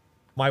great.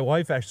 My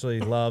wife actually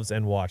loves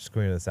and watched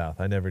Queen of the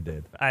South. I never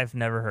did. I've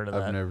never heard of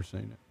that. I've never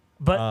seen it.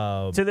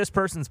 But to this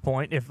person's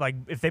point, if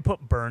they put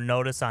Burn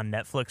Notice on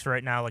Netflix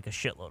right now, like a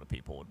shitload of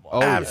people would watch.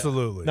 Oh, yeah.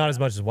 Absolutely. Not as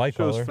much as White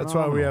Show's Collar. That's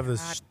why we have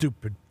this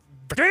stupid.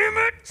 Damn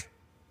it!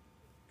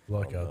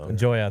 Luck out there.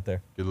 Enjoy out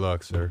there. Good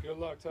luck, sir. Good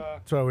luck, Ty.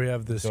 That's why we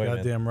have this Enjoy, man.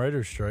 goddamn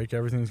writer's strike.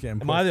 Everything's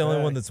getting. Am I the pushed only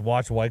back. one that's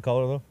watched White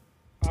Collar though?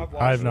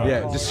 I've not.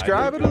 Yeah, watched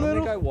describe it a I think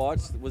little. I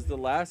watched. Was the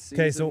last season?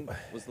 'Kay, so-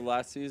 was the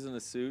last season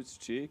of Suits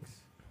Cheeks?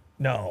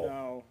 No.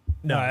 No.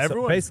 No, Nah, so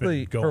everyone's been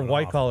basically for going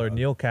White off Collar, about it.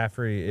 Neil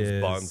Caffrey Those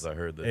is Bonds, I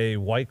heard that. a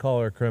white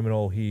collar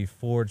criminal. He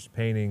forged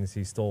paintings.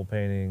 He stole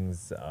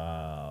paintings.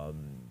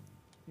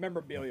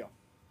 Memorabilia.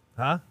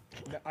 Huh?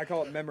 I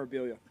call it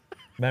memorabilia.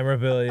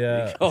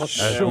 Memorabilia. calls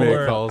As it May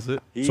Sure. calls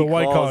it. He So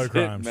white calls collar it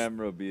crimes.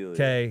 memorabilia.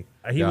 Okay.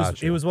 He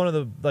Gotcha. was one of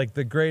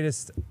the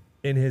greatest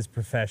in his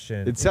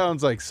profession. It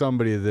sounds like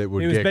somebody that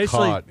would he was get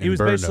basically caught in he was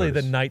Burn basically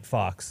Notice. the Night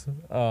Fox. Ooh,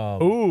 I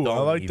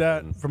Don't like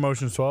that even. from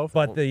Ocean's 12.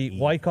 But the Don't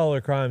white collar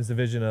crimes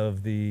division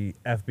of the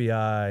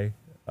FBI,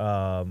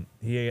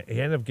 he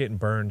ended up getting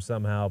burned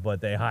somehow,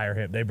 but they hire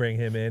him. They bring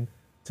him in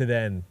to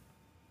then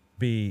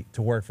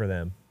to work for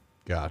them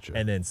Gotcha.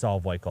 and then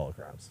solve white collar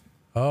crimes.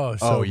 Oh,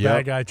 so Oh, yep.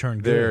 bad guy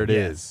turned good. There it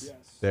Yes. is.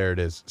 Yes. There it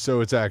is.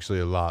 So it's actually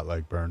a lot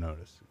like Burn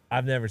Notice.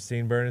 I've never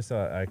seen Burn, so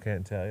I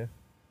can't tell you.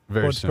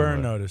 Very What's similar.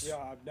 Burn Notice? Yeah,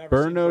 I've never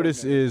Burn seen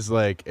Notice Notice. is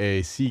like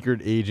a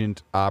secret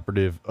agent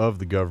operative of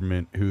the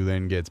government who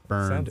then gets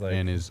burned Sounds like-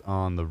 and is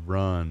on the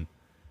run.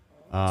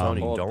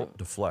 Tony, Hold don't on.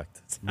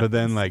 deflect. But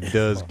then like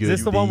does good Is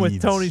this the one with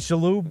deeds. Tony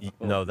Shalhoub?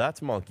 No,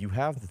 that's Monk. You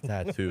have the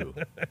tattoo.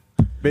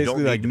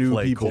 Basically, don't like need to new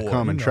play people coy.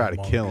 come and You try know, to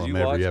Monk. kill Did him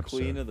you watch every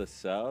Queen episode. of the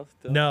South?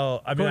 Dylan?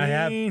 No, I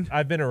mean Queen.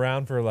 I've been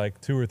around for like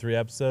 2 or 3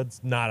 episodes.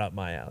 Not up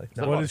my alley.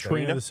 Not What up is my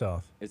Queen alley. of the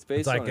South? It's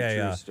based like on a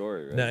true a,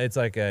 story, right? No, it's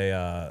like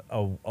a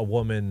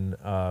woman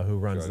who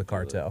runs the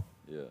Drug dealer. cartel.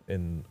 Yeah.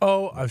 In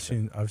Oh, I've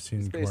seen It's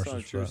based on a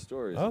commercials for true that.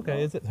 story.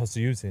 okay, is it? Oh,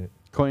 so you've seen it?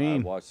 I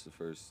Queen, watched the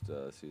first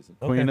season.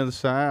 Queen Okay. of the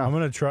South. I'm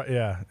gonna try.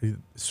 Yeah,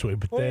 sweet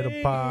potato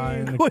Queen, pie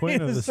and the Queen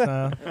Queen of of the the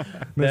South.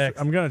 Next.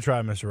 I'm gonna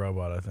try Mr.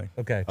 Robot. I think.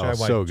 Okay, oh, try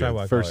so white, try good.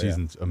 white First collar, yeah.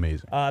 season's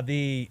amazing.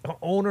 The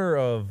owner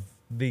of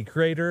the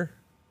creator,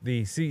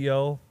 the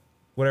CEO,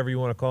 whatever you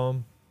want to call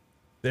him,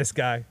 this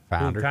guy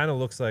Founder. who kind of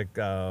looks like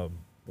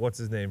what's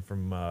his name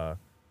from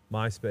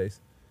MySpace?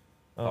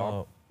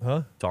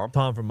 Tom?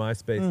 Tom from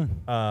MySpace.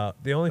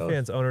 The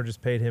OnlyFans owner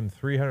just paid him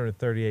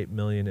 $338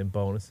 million in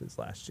bonuses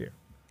last year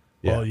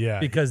Yeah. Well, yeah.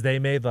 because they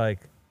made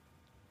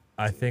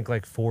I think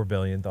 $4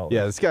 billion.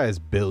 Yeah, this guy has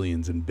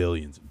billions and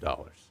billions of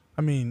dollars.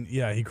 I mean,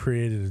 yeah, he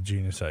created a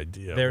genius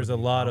idea. There's a Would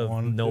he lot not of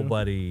want to?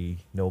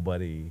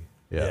 nobody.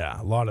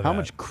 Yeah, a lot of How that.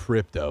 much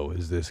crypto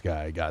has this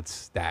guy got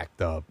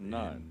stacked up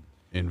None.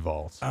 in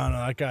vaults? I don't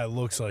know. That guy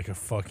looks like a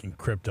fucking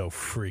crypto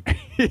freak.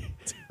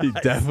 He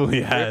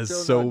definitely has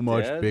Crypto so not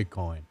much dead?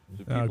 Bitcoin.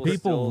 Do People people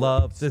still,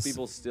 love this-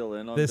 People still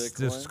in on This Bitcoin?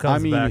 just comes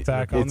I mean, back.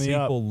 back on it's the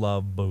up. people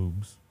love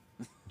boobs.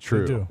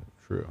 True. do.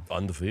 True.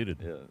 Undefeated.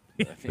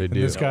 Yeah. They And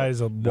do. this guy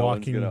is a no one's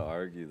walking gonna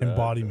argue that,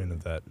 embodiment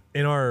of that.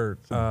 In our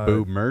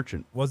Boob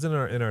merchant. wasn't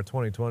in our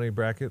 2020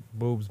 bracket,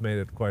 boobs made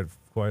it quite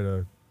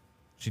a.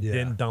 She Yeah.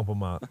 didn't dump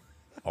them out.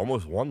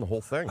 Almost won the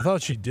whole thing. I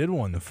thought she did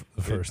win the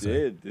It first thing.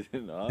 did, did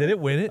it not? Did it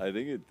win it? I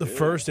think it The did.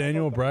 first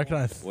annual bracket,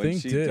 I when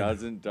think, she did.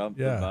 doesn't dump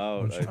Yeah, them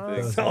out. when I she think.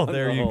 doesn't. Oh,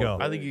 there you go.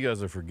 I think you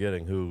guys are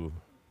forgetting who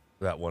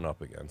that went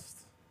up against.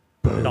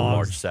 Dogs.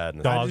 March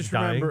Sadness. Dog. I just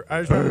dying.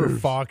 remember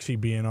Foxy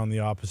being on the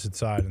opposite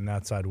side and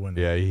that side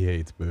winning. Yeah, he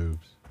hates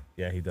boobs.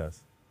 Yeah, he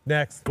does.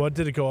 Next, What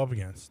did it go up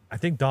against? I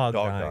think dog,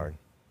 Dog dying.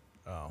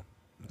 Oh,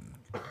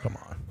 come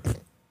on.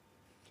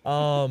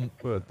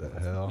 What the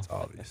hell?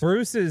 Obvious.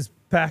 Bruce is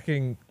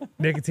packing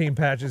nicotine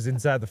patches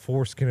inside the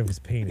foreskin of his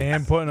penis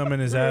And putting them in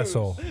his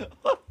asshole.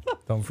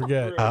 Don't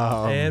forget.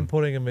 and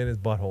putting them in his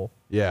butthole.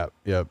 Yeah,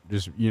 yep.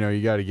 Just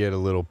you got to get a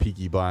little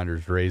Peaky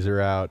Blinders razor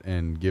out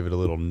and give it a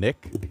little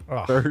nick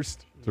Oh,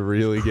 first to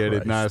really get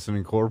it Christ. nice and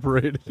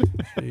incorporated.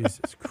 Jesus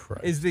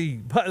Christ.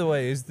 By the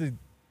way,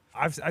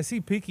 I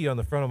see Peaky on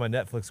the front of my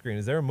Netflix screen.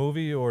 Is there a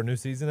movie or a new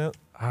season out?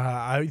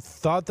 I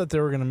thought that they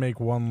were going to make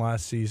one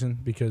last season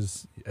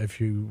because if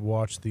you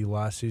watch the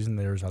last season,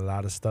 there's a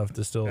lot of stuff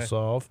to still Okay.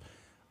 solve.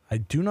 I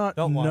do not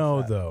Don't watch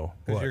know, that, though.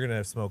 Because What? you're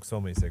gonna smoke so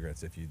many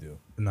cigarettes if you do.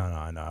 No,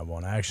 I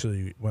won't.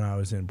 Actually, when I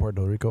was in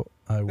Puerto Rico,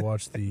 I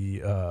watched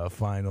the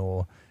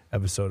final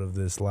episode of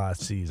this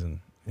last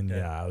season. And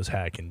Okay. yeah, I was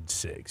hacking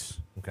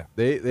cigs. Okay.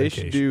 They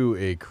Vacation. should do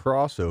a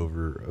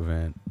crossover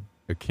event,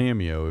 a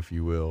cameo, if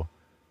you will,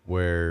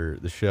 where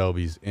the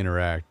Shelbys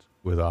interact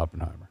with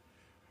Oppenheimer.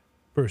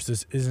 First,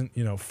 this isn't,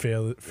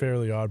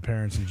 Fairly Odd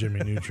Parents and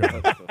Jimmy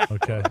Neutron.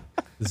 Okay?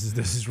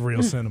 This is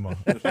real cinema,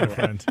 my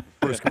friend.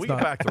 Bruce, can we get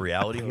back to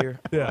reality here?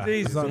 Yeah,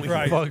 Jesus it's not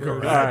Christ. fuck All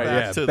around. right,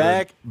 Back yeah. to the-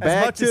 Back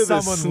As much to as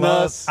the someone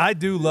loves, snuss. I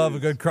do love a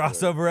good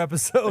crossover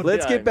episode.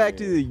 Let's Yeah, get back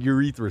to the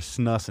urethra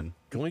snussing.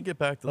 Can we get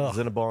back to the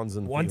Xenobons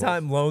and One Beatles?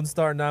 time Lone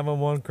Star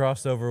 911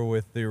 crossed over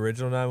with the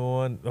original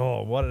 911.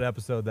 Oh, what an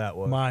episode that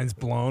was. Mind's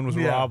blown with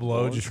Yeah. Rob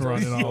Lowe just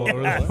running all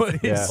over the place,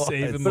 Yeah.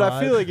 saving But I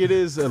lives. feel like it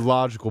is a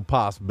logical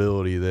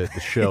possibility that the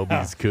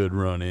Shelbys could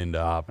run into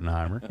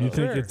Oppenheimer. You think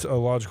Sure. it's a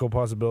logical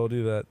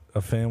possibility that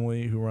a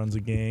family who runs a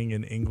gang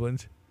in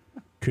England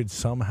could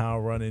somehow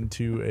run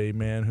into a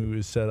man who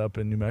is set up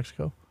in New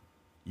Mexico?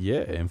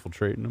 Yeah,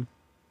 infiltrating them.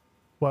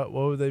 What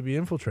would they be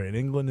infiltrating?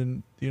 England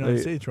and the United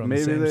They- States are on the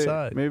maybe same they,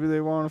 side. Maybe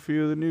they want a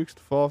few of the nukes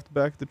to fall off the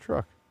back of the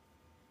truck.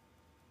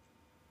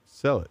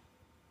 Sell it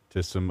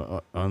to some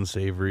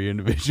unsavory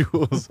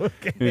individuals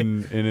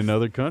in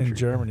another country. In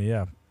Germany,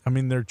 yeah. I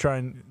mean, they're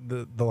trying.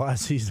 The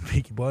last season of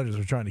Peaky Blinders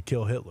were trying to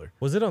kill Hitler.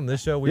 Was it on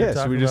this show we were Yeah, so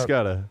talking we just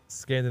about gotta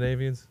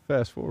Scandinavians?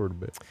 fast forward a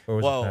bit. Or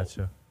was Well, it that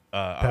show?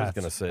 I was Pats.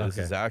 going to say this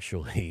Okay. is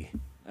actually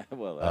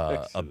well,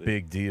 a actually.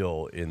 big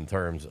deal in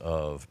terms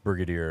of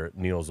Brigadier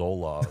Neil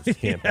Zolov's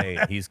campaign.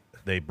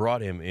 They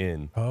brought him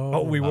in.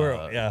 Oh, we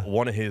were. yeah.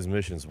 One of his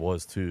missions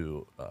was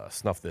to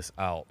snuff this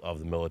out of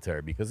the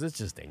military because it's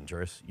just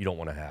dangerous. You don't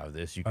want to have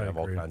this. You can I have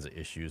all agree. kinds of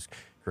issues,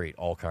 create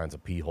all kinds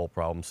of pee hole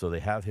problems. So they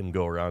have him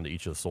go around to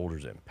each of the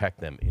soldiers and peck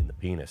them in the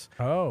penis.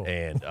 Oh.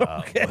 And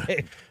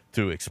Okay.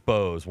 to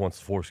expose, once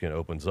the foreskin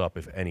opens up,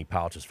 if any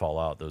pouches fall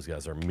out, those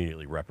guys are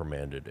immediately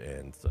reprimanded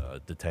and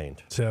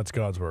detained. See, that's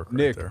God's work right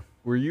Nick, there.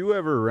 were you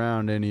ever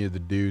around any of the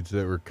dudes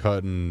that were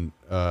cutting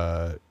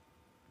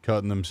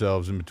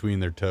themselves in between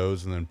their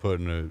toes and then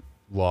putting a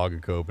log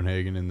of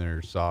Copenhagen in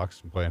their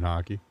socks and playing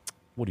hockey?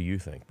 What do you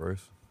think,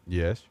 Bruce?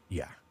 Yes.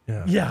 Yeah.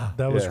 Yeah. Yeah.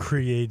 That was Yeah.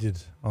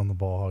 created on the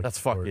ball hockey That's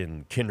court.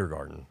 fucking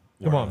kindergarten.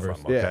 Come where on, I'm Bruce.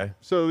 from, Yeah. okay?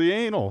 So the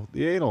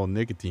anal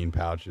nicotine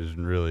pouch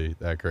isn't really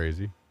that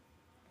crazy.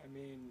 I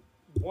mean,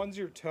 one's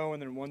your toe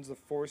and then one's the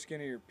foreskin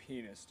of your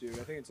penis, dude.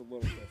 I think it's a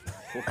little different.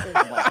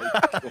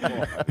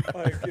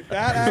 Like if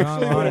that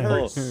actually would lying.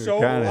 hurt so.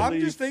 Kinda. I'm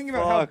just thinking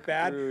about how Fuck,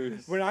 bad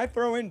Bruce. when I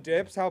throw in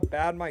dips, how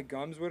bad my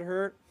gums would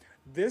hurt.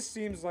 This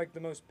seems like the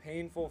most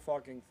painful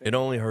fucking thing. It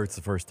only hurts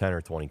the first 10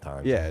 or 20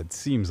 times. Yeah, it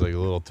seems like a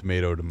little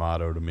tomato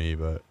to me,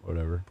 but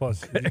whatever.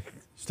 Plus, you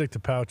stick to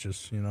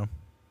pouches, you know.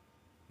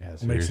 Yeah, It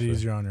makes it seriously.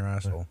 easier on your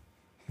asshole.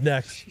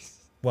 Next.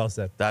 Well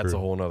said. That's True.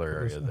 a whole other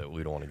area that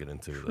we don't want to get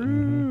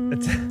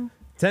into.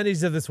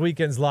 Attendees of this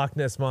weekend's Loch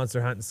Ness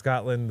Monster Hunt in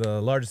Scotland,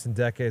 the largest in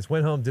decades,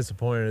 went home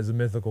disappointed as a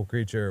mythical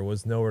creature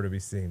was nowhere to be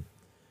seen.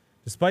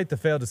 Despite the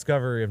failed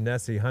discovery of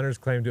Nessie, hunters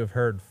claim to have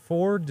heard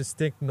 4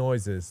 distinct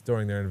noises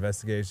during their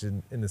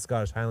investigation in the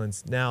Scottish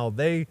Highlands. Now,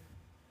 they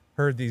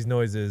heard these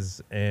noises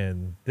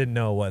and didn't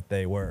know what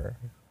they were.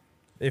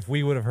 If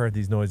we would have heard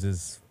these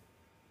noises,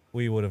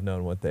 we would have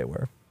known what they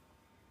were.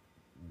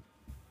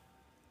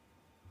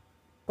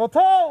 Go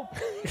toe!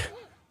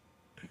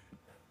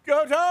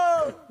 Go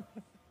toe!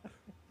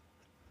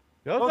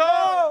 Go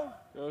toe!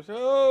 Go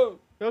toe!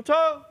 Go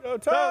toe! Go toe! Go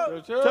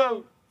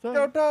toe!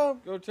 Go toe!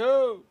 Go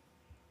toe!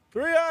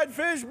 Three-eyed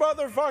fish,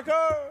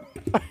 motherfucker!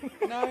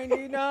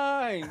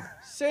 99!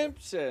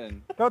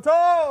 Simpson! Go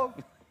toe!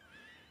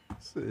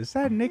 Is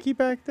that Nikki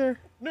back there?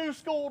 New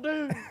school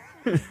dude!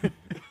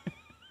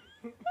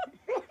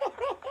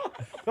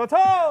 Go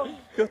toe!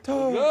 Go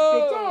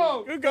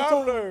toe! Good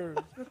gobbler!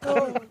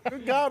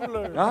 Good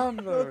gobbler!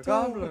 Gobbler!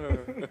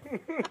 Gobbler!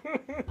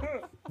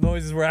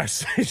 Noises were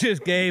actually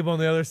just Gabe on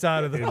the other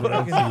side of the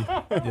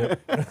fucking...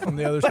 Yep. On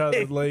the other side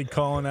of the lake,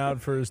 calling out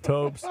for his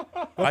topes.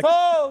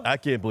 I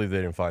can't believe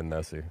they didn't find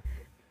Nessie.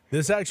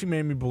 This actually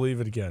made me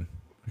believe it again.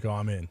 Like, oh,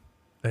 I'm in.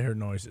 They heard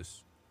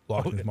noises.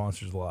 Loch Ness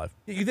Monster's alive.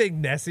 You think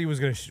Nessie was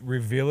going to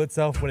reveal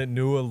itself when it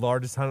knew a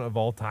largest hunt of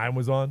all time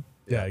was on?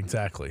 Yeah,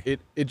 exactly.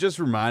 It just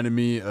reminded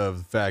me of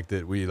the fact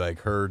that we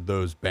like heard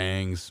those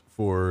bangs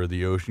for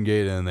the Ocean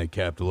Gate, and they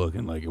kept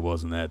looking like it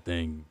wasn't that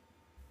thing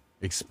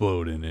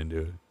exploding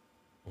into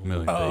a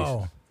million Oh.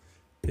 faces.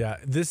 Yeah,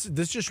 this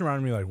just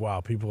reminded me like,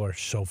 wow, people are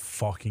so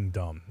fucking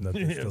dumb that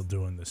they're still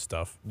doing this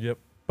stuff. Yep.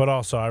 But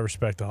also, I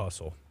respect the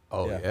hustle.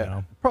 Oh Yeah. yeah, You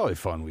know? probably a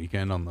fun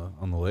weekend on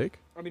the lake.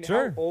 I mean,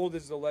 Sure. how old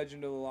is the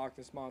legend of the Loch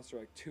Ness Monster?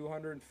 Like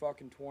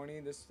 220?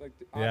 This like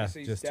Yeah,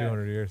 obviously he's just dead.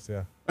 200 years,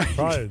 yeah.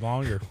 Probably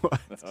longer.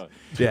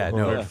 Yeah,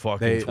 no, They're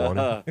fucking 20.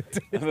 I'm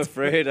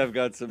afed I've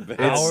got some bad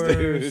Hours.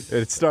 news.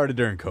 it started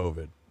during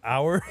COVID.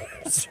 Hours?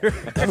 Sure.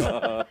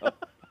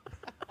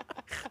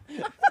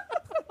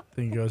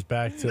 Thing goes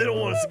back to. They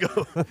don't want us to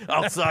go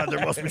outside.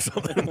 There must be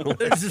something in the lake.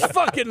 There's this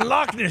fucking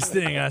Loch Ness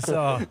thing I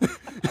saw. And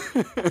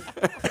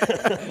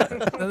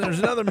there's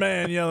another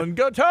man yelling,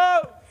 "Go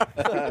toe!"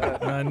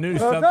 And I knew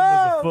something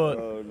was afoot.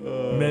 Oh,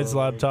 no. Mid's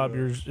laptop,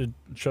 yours it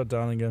shut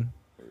down again.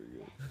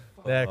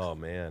 Next. Oh,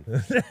 man.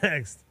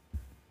 Next.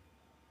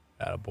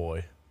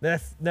 Attaboy.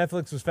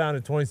 Netflix was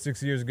founded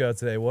 26 years ago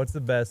today. What's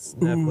the best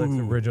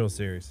Netflix original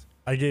series?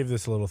 I gave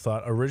this a little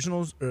thought.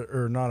 Originals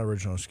or not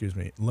originals? Excuse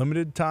me.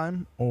 Limited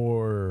time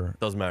or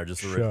Doesn't matter,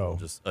 just original, Show.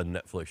 just a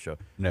Netflix show.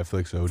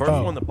 Netflix OG. First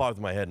one that popped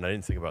in my head, and I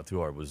didn't think about it too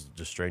hard, was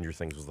just Stranger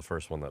Things was the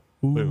first one that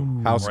Ooh.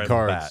 boom. House right of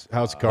off the Cards. bat.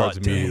 House of Cards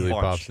But immediately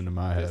March. pops into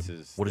my head.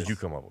 What did you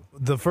come up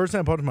with? The first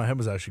time it popped in my head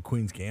was actually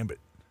Queen's Gambit.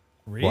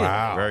 Really?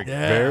 Wow, Very good.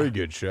 very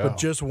good show. But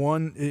just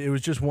one. It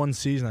was just one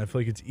season. I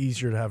feel like it's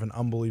easier to have an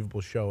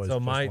unbelievable show as So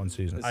just my- one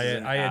season. This I is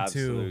an had two.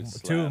 absolute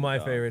Two of slam my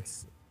dunk.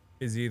 favorites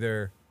is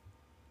either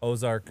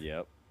Ozark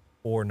Yep.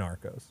 or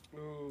Narcos.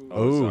 Ooh.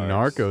 Oh,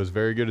 Ozarks. Narcos,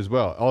 very good as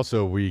well.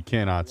 Also, we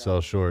cannot sell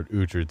short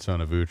Uhtred,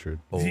 son of Uhtred.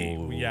 Oh,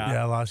 Yeah.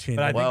 yeah, Lost King.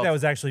 But I Well- think that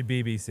was actually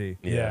BBC.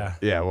 yeah.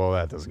 Yeah, well,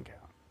 that doesn't count.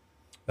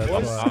 That's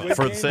What? why- Squid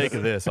For the Games? sake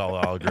of this, I'll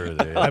agree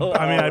with you. I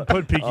mean, I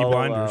put Peaky I'll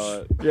allow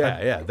Blinders. it.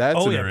 Yeah, that's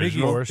Oh, an yeah,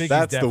 original. Biggie's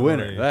That's the winner.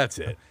 definitely- That's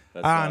it.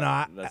 That's I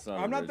not- don't know. that's not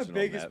I'm not the original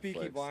biggest Netflix, Peaky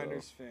so-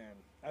 Blinders fan.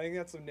 I think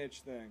that's a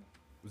niche thing.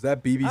 Was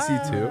that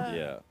BBC too?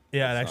 Yeah.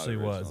 Yeah, it That's not actually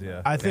was. original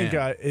Yeah. I think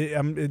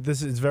Damn.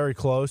 this is very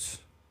close.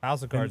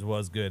 House of Cards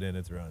was good in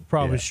its run.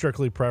 Probably Yeah.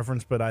 strictly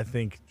preference, but I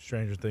think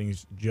Stranger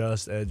Things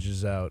just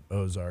edges out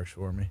Ozarks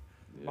for me.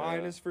 Yeah. Mine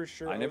is for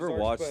sure. I never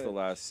Ozarks, watched but the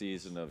last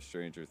season of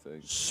Stranger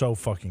Things. So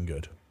fucking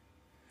good.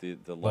 The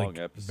long Like,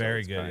 episodes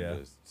very good, kinda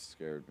yeah.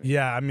 scared me.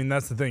 Yeah, I mean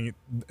that's the thing,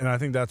 and I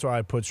think that's why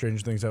I put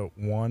Stranger Things at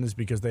 1 is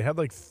because they had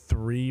like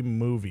 3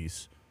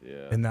 movies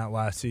Yeah. in that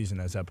last season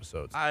as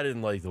episodes. I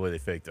didn't like the way they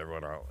faked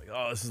everyone out. Like,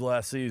 oh, this is the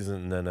last season.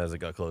 And then as it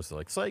got closer,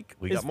 like, psych,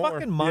 we Is got more.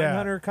 fucking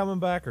Mindhunter coming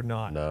back or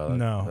not? No,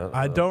 No,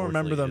 I don't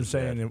remember them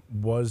unfortunately, saying is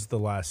it was the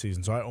last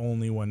season, so I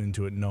only went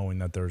into it knowing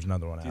that there was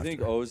another one Do you after.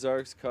 think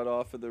Ozarks cut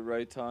off at the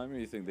right time, or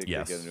you think they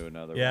Yes. could get into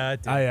another Yeah, one?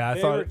 it did. I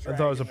They thought were I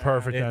thought it was a dragging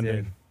perfect It ending.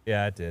 did.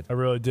 Yeah, it did. I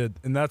really did,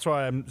 and that's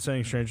why I'm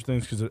saying Stranger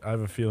Things because I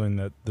have a feeling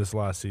that this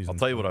last season. I'll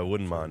tell you what I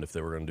wouldn't mind if they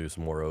were going to do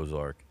some more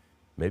Ozark.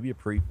 Maybe a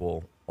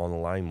prequel on the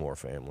Langmore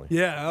family.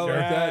 Yeah, I like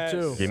that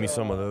too. Yes. Give me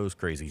some of those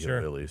crazy Sure.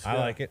 hillbillies I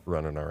like it.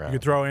 running around. You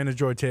could throw Anna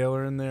Joy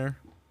Taylor in there.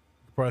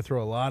 Probably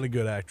throw a lot of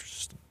good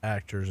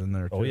actors in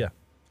there. Too. Oh, yeah.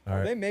 All Are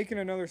right. they making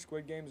another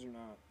Squid Games or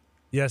not?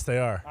 Yes, they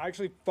are. I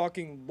actually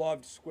fucking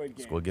loved Squid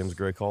Games. Squid Game's a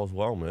great call as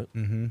well, man.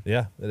 Mm-hmm.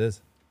 Yeah, it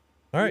is.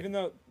 All right. Even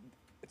though,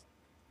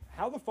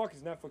 how the fuck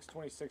is Netflix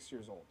 26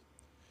 years old?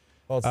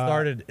 Well,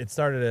 it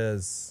started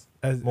as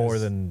As- more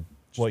as- than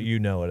what you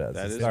know it as.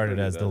 That It is started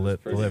pretty- as that is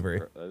pretty delivery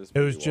that is It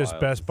was pretty just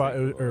wild Best to Buy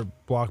think about. or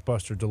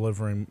Blockbuster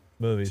delivering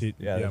movies. yeah,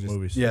 they're just-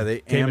 movies. Yeah,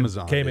 they Came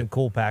Amazon came it. in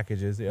cool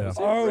packages. Yeah. Yeah. Was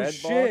it Oh Redbox?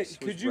 shit! Was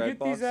Could you get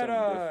Redbox these at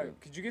something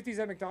different? Could you get these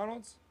at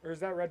McDonald's or is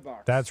that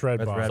Redbox? That's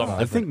Redbox. That's Redbox.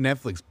 I think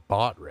Netflix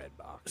bought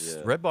Redbox.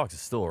 Yeah. Redbox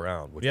is still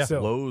around, which Yeah.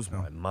 blows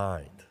my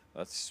mind.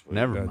 That's sweet.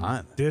 Never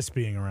mind. This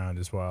being around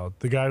is wild.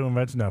 The guy who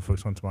invented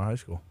Netflix went to my high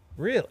school.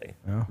 Really?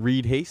 Yeah.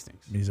 Reed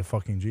Hastings. He's a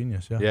fucking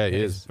genius. Yeah. Yeah, he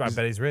is. I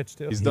bet he's rich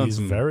too. He's done He's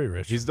some very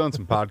rich. He's done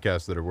some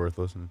podcasts that are worth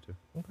listening to.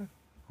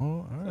 Oh,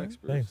 all right. Thanks,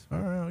 Bruce. Thanks. All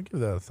right, I'll give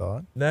that a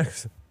thought.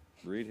 Next.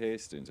 Reed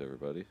Hastings,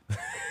 everybody.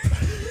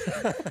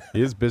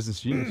 He is business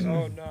genius.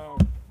 Oh no!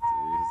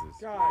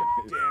 Jesus. God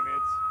damn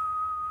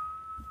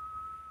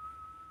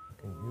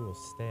it! You will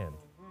stand.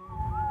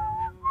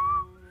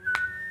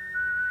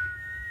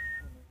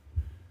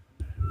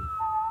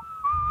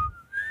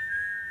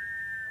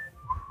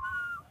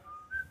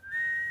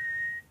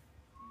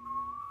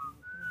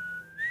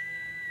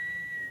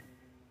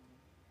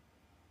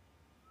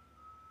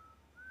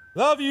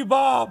 Love you,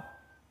 Bob.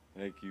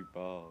 Thank you,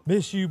 Bob.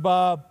 Miss you,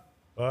 Bob.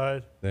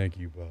 Bud, Thank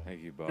you, Bob.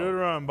 Thank you, Bob. good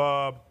run,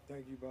 Bob.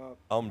 Thank you, Bob.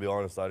 I'm going to be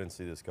honest, I didn't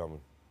see this coming.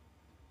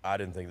 I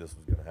didn't think this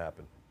was going to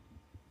happen.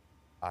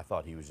 I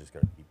thought he was just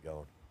going to keep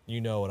going.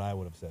 You know what I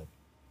would have said.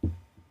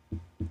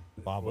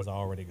 Bob was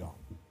already gone.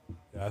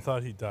 Yeah, I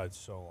thought he died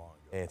so long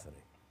ago. Anthony,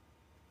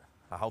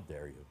 how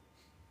dare you?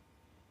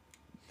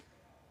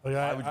 Like,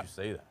 Why would you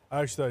say that?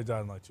 I actually thought he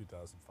died in like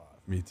 2005.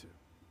 Me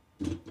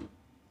too.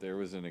 There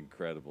was an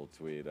incredible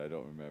tweet. I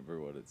don't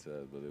remember what it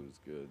said, but it was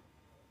good.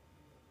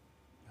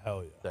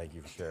 Hell yeah. Thank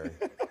you for sharing.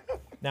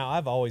 Now,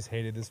 I've always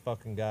hated this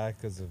fucking guy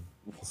because of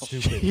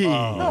stupid.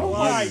 Oh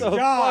my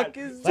God!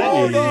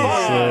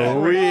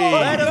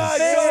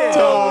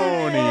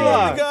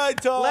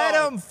 Tony.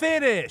 Let him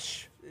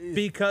finish.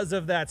 Because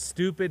of that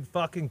stupid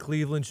fucking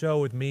Cleveland show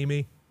with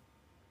Mimi.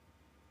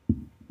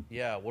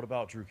 Yeah, what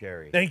about Drew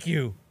Carey? Thank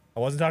you. I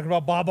wasn't talking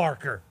about Bob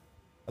Barker.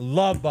 I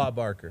love Bob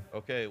Barker.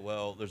 Okay,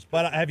 well, there's.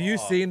 But have you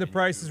Bob seen The and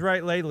Price is you-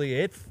 Right lately?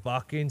 It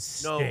fucking No,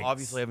 stinks.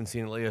 obviously I haven't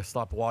seen it lately. I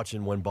stopped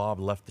watching when Bob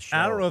left the show.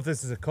 I don't know if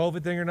this is a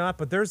COVID thing or not,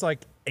 but there's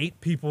like 8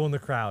 people in the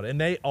crowd, and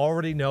they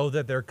already know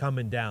that they're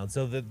coming down.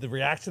 So the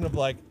reaction of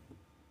like,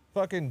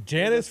 fucking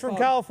Janice from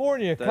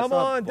California, that's come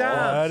not on Bob.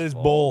 down. That is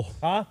fault. bull.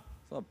 Huh?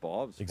 It's not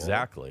Bob's fault.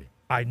 Exactly.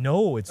 I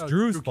know, it's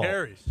Drew's fault.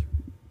 Carries.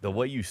 The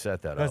way you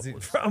set that up Because he's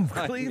was from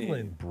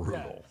Cleveland.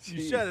 brutal.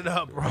 You set it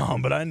up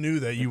wrong, but I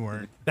knew that you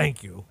weren't.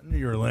 Thank you. I knew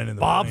you were landing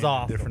the Bob's plane in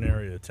awesome. a different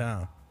area of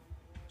town.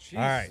 Jesus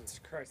right.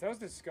 Christ, that was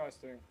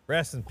disgusting.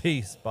 Rest in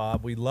peace,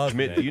 Bob. We love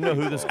Schmidt, you. do you know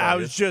who this guy I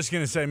was is? just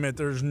gonna say, Mitt,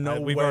 there's no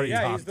we've way. already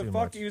Yeah, talked he's the too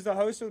fuck. much. He was the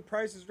host of The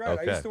Price is Right. I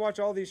Okay. used to watch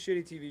all these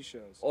shitty TV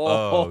shows.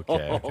 Oh,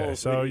 okay. Okay,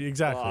 so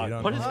exactly. You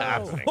don't What is know.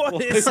 happening?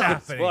 What is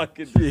happening?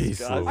 Fucking Jeez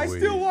disgusting. I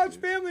still Louise. watch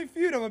Family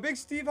Feud. I'm a big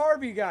Steve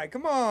Harvey guy.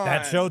 Come on.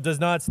 That show does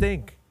not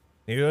stink.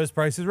 Neither does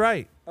Price is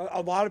Right.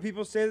 A lot of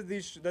people say that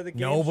that the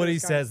game Nobody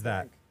shows kinda says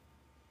that. stink.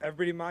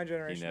 Everybody in my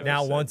generation. never does.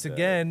 Now, said once that.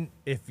 again,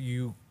 if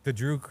the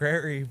Drew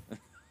Carey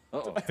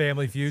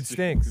Family Feud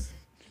stinks.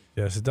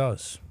 Yes, it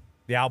does.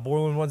 The Al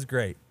Borland one's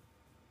great.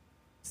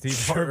 Steve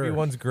Harvey Sure.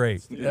 one's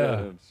great. Yeah.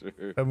 I'm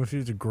sure. Family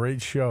Feud's a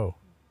great show.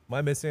 Am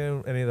I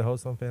missing any of the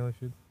hosts on Family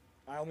Feud?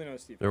 I only know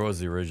Steve. There was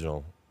the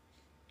original.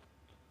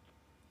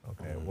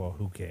 Okay, well,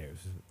 who cares?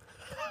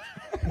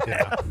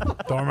 Yeah.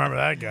 Don't remember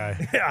that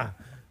guy. Yeah.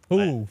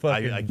 Who?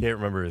 Fucking I can't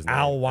remember his name.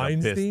 Al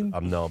I'm pissed. Weinstein?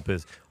 I'm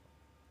pissed.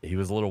 He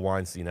was a little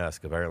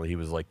Weinstein-esque. Apparently, he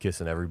was like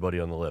kissing everybody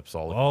on the lips.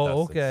 All the Oh,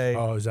 contestants. okay.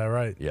 Oh, is that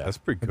right? Yeah. That's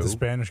pretty It's cool. a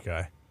Spanish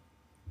guy.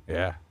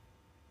 Yeah.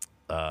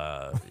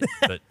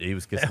 But he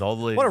was kissing all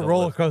the ladies. What a on the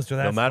roller lips. coaster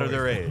No that's matter for.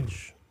 their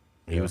age,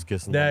 he was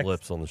kissing Next. the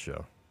lips on the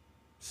show.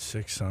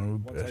 Sick son of a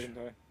 1 bitch. second,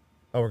 Ty.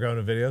 Oh, we're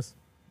going to videos?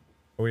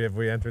 Have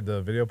we entered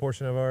the video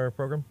portion of our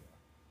program?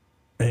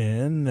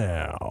 And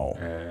now.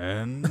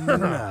 And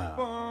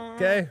now.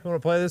 Okay, want to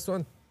play this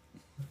one?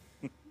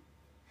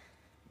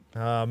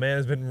 Man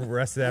has been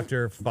arrested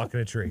after fucking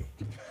a tree.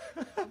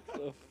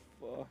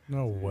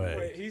 No way.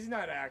 Wait, he's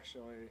not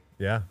actually.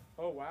 Yeah.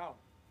 Oh wow.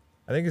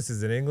 I think this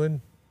is in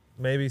England,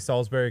 maybe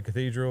Salisbury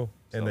Cathedral,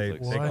 and they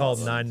Sounds like called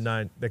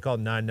Scotland. They called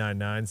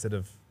 999 instead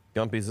of.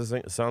 Gumpy,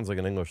 sounds like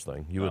an English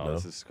thing. You would No, know.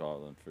 this is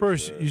Scotland for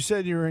Bruce, sure. you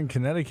said you were in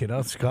Connecticut,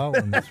 not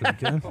Scotland this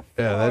weekend.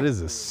 Yeah, that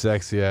is a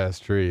sexy ass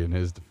tree in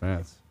his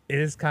defense. It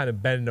is kind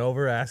of bending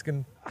over,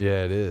 asking.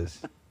 Yeah, it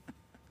is.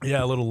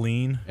 Yeah, a little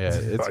lean. Yeah,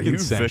 it's Are you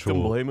consensual.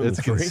 victim blaming It's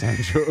the tree?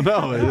 consensual.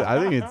 No, I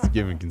think it's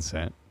giving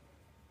consent.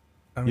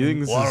 I You mean, think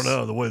this Well, I is? don't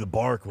know. The way the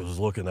bark was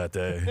looking that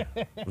day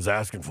was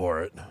asking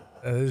for it.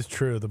 that is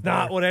true. The Not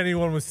bark, what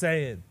anyone was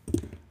saying.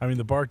 I mean,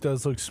 the bark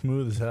does look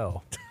smooth as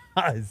hell.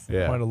 Guys,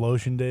 Yeah. Might have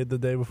lotion dayed the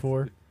day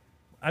before.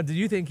 did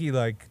you think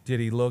did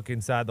he look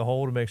inside the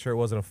hole to make sure it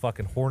wasn't a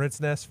fucking hornet's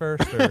nest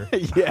first, or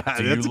Yeah,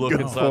 Do you that's a look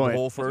good inside point. the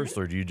hole first,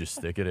 or do you just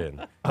stick it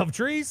in? of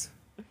trees?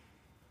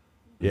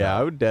 Yeah,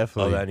 I would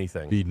definitely Of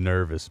anything. be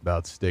nervous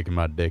about sticking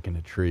my dick in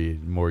a tree.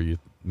 The more you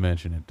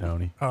mention it,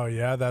 Tony. Oh,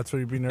 yeah, that's what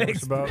you'd be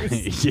nervous about?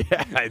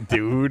 Yeah,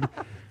 dude.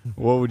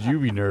 What would you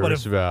be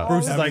nervous about?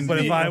 Bruce is like, mean, but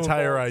the if I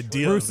entire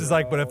idea. Bruce of is it.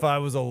 like, but if I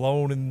was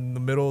alone in the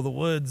middle of the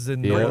woods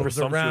and Yeah. no one Very was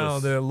around,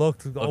 presumptuous and it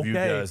looked Of you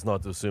okay. guys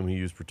not to assume he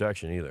used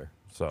protection either.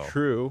 So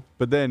True,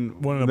 but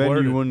then Wouldn't have then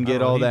blurred you it. wouldn't I get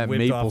don't know, all he that whipped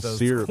maple off those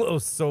syrup.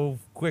 close so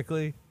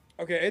quickly.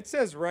 Okay, it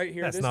says right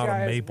here That's this not a guy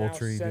has maple now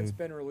tree, since dude.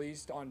 been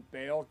released on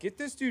bail. Get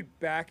this dude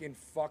back in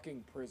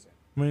fucking prison.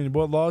 I mean,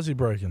 what law is he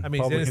breaking? I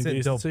mean, he's Public innocent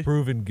until indecency?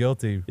 proven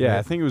guilty. Yeah, I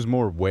right? think it was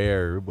more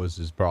where was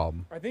his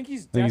problem. I think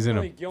he's think he's in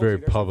a definitely guilty. very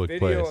There's public a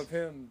video place. of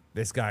him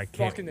This guy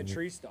can't. fucking the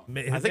tree stump. I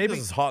think maybe, this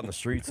is hot in the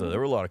streets. Though. There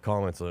were a lot of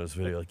comments on this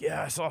video, like,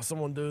 "Yeah, I saw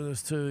someone doing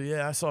this too.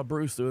 Yeah, I saw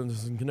Bruce doing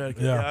this in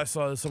Connecticut. Yeah. Yeah, I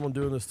saw someone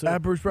doing this too."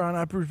 Bruce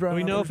Brown, Bruce Brown. do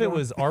we know Bruce if it Brown.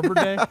 was Arbor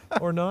Day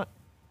or not?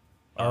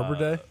 Arbor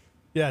Day?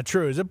 Yeah,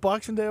 true. Is it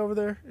Boxing Day over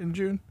there in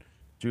June?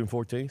 June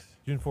 14th.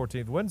 June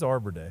 14th. When's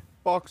Arbor Day?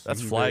 Boxing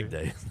That's Flag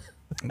Day.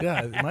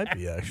 Yeah, it might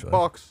be, actually.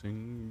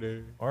 Boxing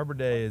Day. Arbor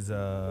Day is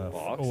April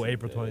Day.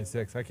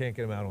 26th. I can't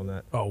get him out on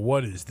that. Oh,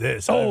 what is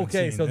this? I Oh, haven't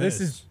okay. seen So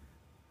this is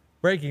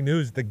breaking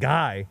news. The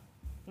guy.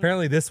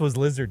 Apparently, this was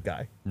Lizard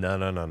Guy. No.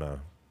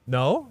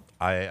 No.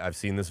 I've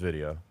seen this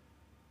video.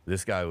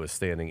 This guy was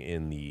standing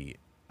in the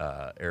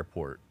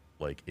airport,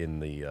 like in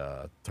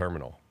the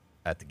terminal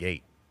at the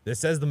gate. This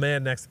says the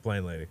man next to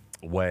plane lady.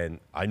 When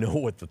I know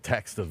what the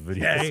text of the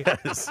video Okay.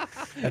 says,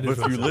 but if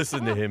you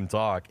listen to him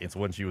talk, it's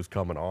when she was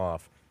coming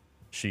off.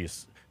 She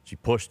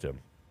pushed him,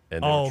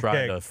 and they Oh, were trying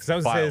okay. to Because I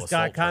was file saying this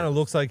guy assault kind of charges.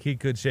 looks like he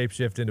could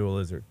shapeshift into a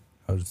lizard.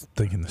 I was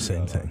thinking the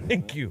same thing.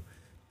 Thank you.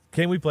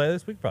 Can we play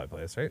this? We can probably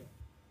play this, right?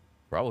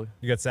 Probably.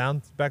 You got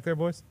sound back there,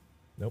 boys?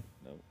 Nope.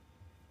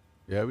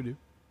 Yeah, we do.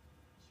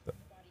 body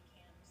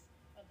cams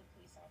of the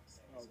police officers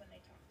when they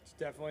talk to It's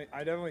him.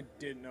 I definitely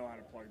didn't know how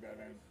to plug that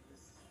in.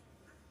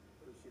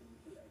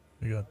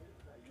 You got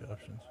the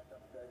options.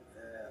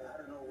 I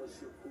don't know what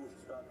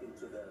who's talking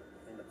to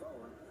in the phone.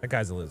 That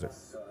guy's a lizard.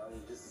 So I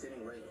was just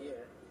sitting right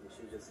here, and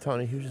she just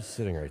Tony, he was just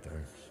sitting right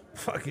there.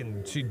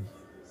 Fucking, she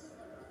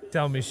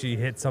tell me she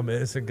hit some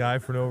innocent guy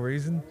for no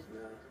reason.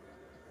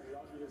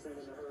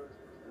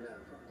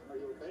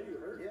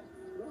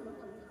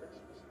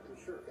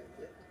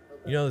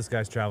 You know this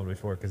guy's traveled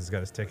before because he's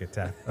got his ticket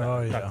tucked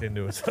yeah.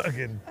 into his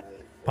fucking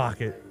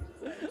pocket.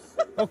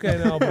 Okay,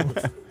 now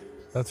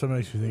That's what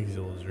makes you think he's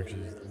a lizard, because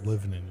he's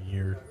living in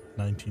year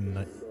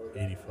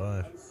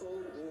 1985.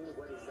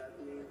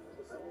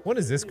 when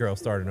is this girl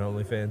starting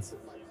OnlyFans?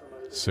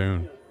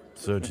 Soon.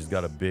 So she's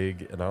got a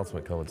big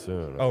announcement coming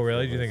soon. Oh,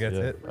 really? Do you think that's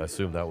Yeah, it? I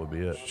assume that would be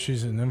it.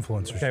 She's an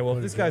influencer. Okay, well, Way if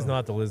to this guy's go.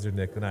 not the lizard,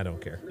 Nick, then I don't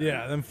care.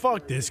 Yeah, then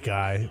fuck this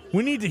guy.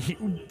 We need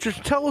to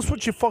just tell us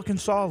what you fucking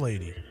saw,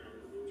 lady.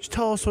 Just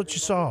tell us what you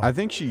saw. I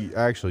think she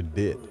actually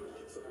did.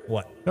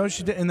 What? No,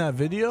 she did in that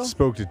video.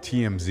 Spoke to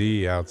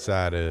TMZ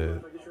outside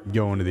of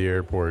going to the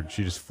airport.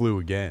 She just flew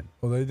again.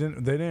 Well, they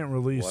didn't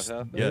release. What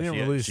happened? They Yeah, didn't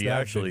release she that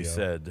actually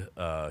video.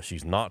 said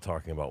she's not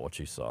talking about what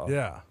she saw.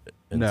 Yeah.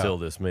 Until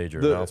No. this major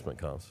The- announcement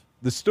comes.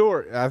 The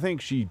story, I think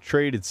she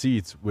traded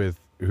seats with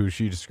who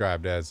she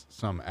described as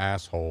some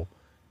asshole,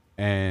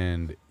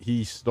 and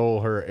he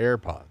stole her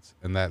AirPods,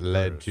 and that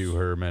led to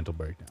her mental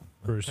breakdown.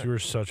 Bruce, you were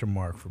such a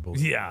mark for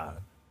believing. Yeah.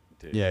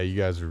 Dude, Yeah, you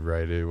guys were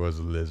right. It was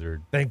a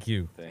lizard. Thank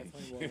you. thank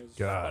Definitely was.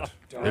 God.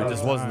 It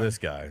just wasn't this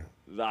guy.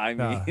 you. I mean,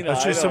 Nah,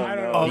 that's just some I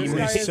don't know. ugly This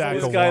guy is- sack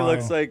This of guy wine.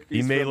 looks like He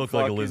he's may from look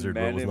like a fucking lizard,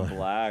 but Men was in not.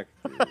 Black.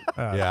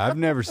 Yeah, I've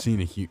never seen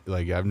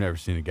I've never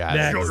seen a guy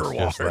that Sugar looks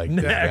just water. like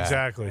Yeah, that guy.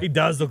 Exactly. He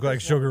does look like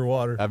sugar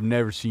water. I've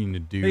never seen a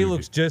dude. He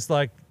looks just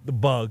like the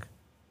bug.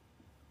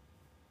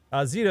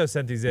 Zito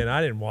sent these in. I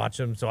didn't watch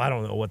them, so I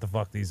don't know what the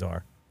fuck these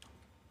are.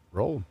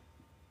 roll.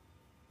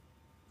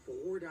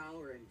 $4.50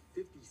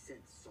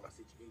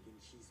 sausage, egg,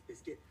 and cheese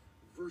biscuit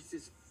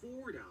versus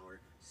 $4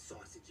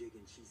 sausage, egg,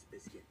 and cheese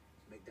biscuit.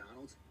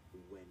 McDonald's,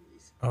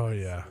 Wendy's. Oh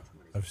yeah,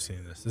 I've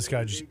seen this. This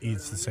guy just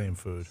eats the same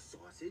food.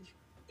 Sausage,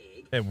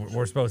 egg, And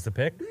we're supposed to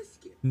pick?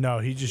 biscuit. No,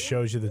 he just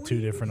shows you the two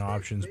different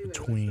options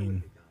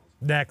between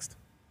Next.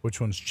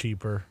 which one's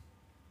cheaper.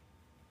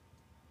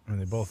 I mean,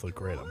 they both look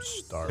great. I'm They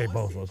starving.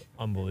 both look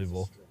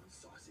unbelievable.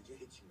 Sausage,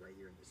 egg, right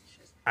here in this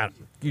chest.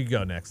 You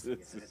go next.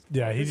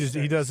 Yeah,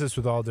 he does this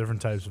with all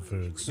different types of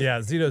foods. Yeah,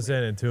 Zito's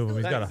in it, two of them.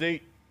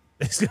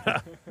 He's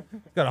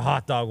got a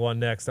hot dog one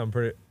next. I'm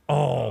pretty.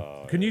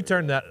 Oh, can you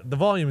turn that? The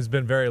volume has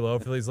been very low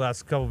for these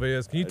last couple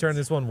videos. Can you turn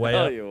this one way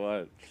Tell up? you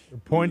what.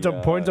 Point a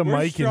We're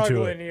mic into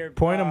struggling it. here,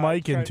 Point a trying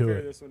mic to into figure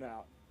it. This one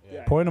out.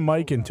 Yeah. Point a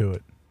mic into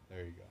it.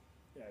 There you go.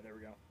 Yeah, there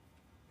we go.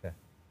 Okay.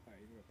 All right,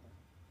 you can go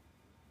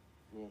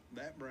first. Well,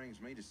 that brings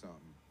me to something.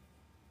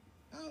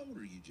 How old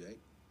are you, Jake?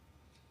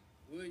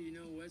 Well, you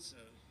know, it's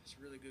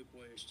a really good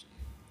question.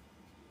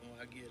 You know,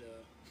 I get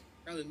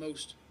probably the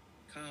most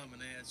common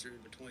answer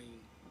between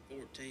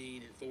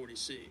 14 and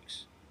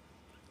 46.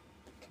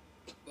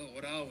 But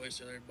what I always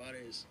tell everybody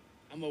is,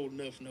 I'm old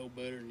enough to know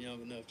better and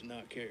young enough to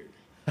not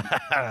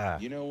care.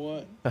 You know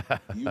what?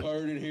 You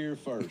heard it here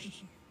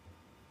first.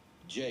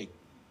 Jake,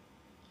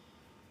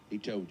 he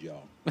told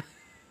y'all.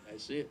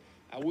 That's it.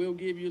 I will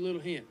give you a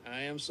little hint.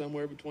 I am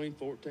somewhere between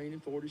 14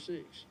 and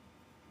 46.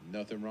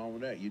 Nothing wrong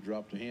with that. You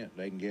dropped a hint.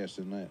 They can guess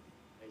in that.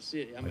 That's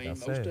it. I Like mean, I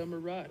most said. of them are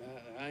right.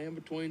 I am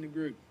between the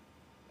group.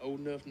 Old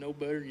enough to know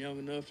better and young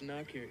enough to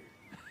not care.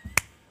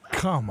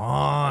 Come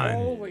on.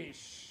 Holy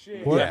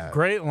shit. What Yeah.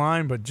 great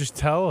line, but just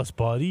tell us,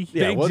 buddy.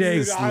 Yeah, Big what's Jake.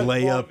 this Dude, I love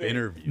layup it.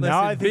 interview?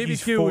 Now I think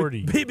he's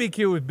 40.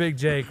 BBQ with Big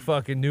Jake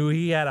fucking knew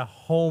he had a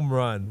home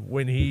run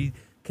when he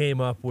came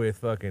up with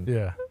fucking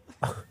Yeah.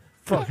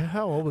 Fuck,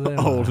 how old was that?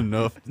 Old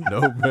enough to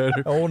know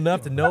better. old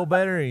enough to know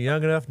better and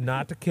young enough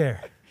not to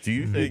care. Do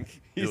you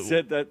think He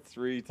said that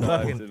 3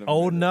 times. in Fucking a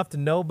old minute. enough to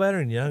know better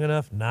and young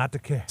enough not to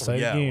care. Say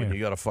it yeah, again. when you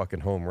got a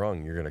fucking home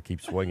run, you're gonna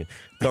keep swinging.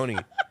 Tony,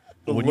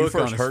 The when you look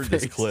on first his heard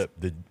this face. clip,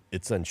 did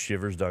it send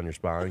shivers down your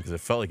spine? Because it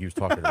felt like he was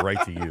talking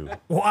right to you.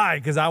 Why?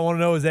 Because I want to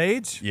know his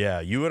age? Yeah,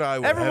 you and I.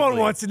 Were Everyone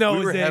heavily- wants to know we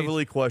his were age.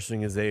 heavily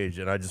questioning his age,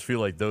 and I just feel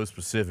like those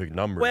specific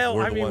numbers. Well,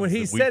 were I the mean, when ones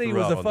he that we said he threw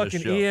was out a on this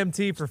fucking show.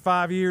 EMT for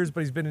 5 years, but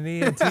he's been an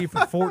EMT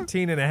for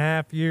 14 and a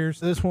half years.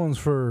 This one's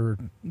for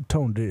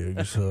Tone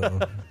Diggs.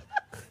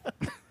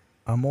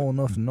 I'm old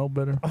enough to know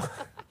better,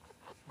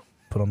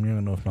 but I'm young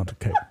enough not to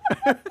care.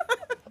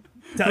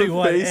 Tell you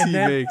what, face and he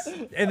then, makes.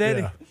 and then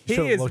Yeah. he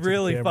Should've is looked at the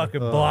really camera. fucking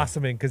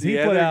blossoming because The he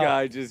other put out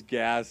guy just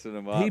gassing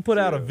him up. he put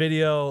out a too.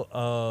 video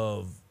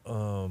of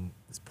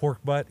this pork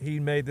butt he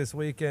made this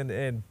weekend,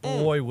 and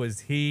boy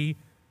was he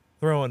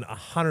throwing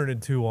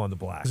 102 on the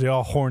black. Is he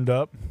all horned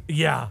up?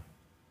 Yeah,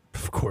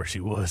 Of course he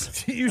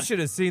was. you should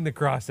have seen the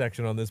cross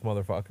section on this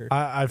motherfucker.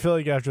 I feel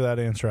like after that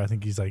answer, I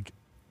think he's like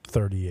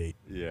 38.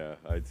 Yeah,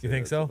 I'd say You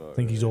think that's so? about I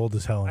think he's right. old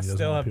as hell. And I he doesn't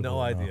still want have people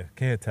no to know. idea.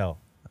 Can't tell.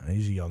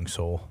 He's a young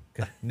soul.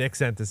 Okay, Nick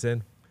sent this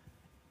in.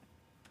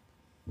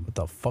 What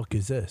the fuck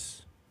is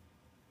this?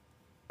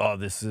 Oh,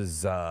 this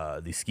is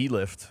the ski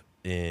lift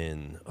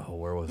in. Oh,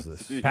 where was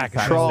this?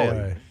 Pakistan.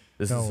 Trolley.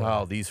 This No is way.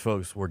 how these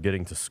folks were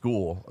getting to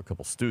school. A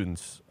couple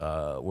students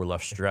were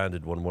left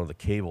stranded when one of the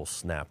cables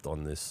snapped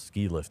on this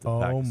ski lift in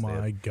Oh Pakistan.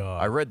 my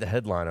god! I read the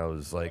headline. I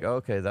was like,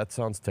 okay, that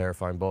sounds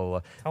terrifying, blah,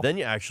 blah, blah. Then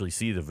you actually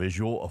see the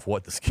visual of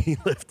what the ski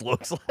lift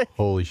looks like.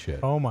 Holy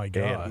shit. Oh my And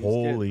god! He's getting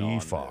holy on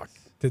fuck. this.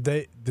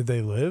 Did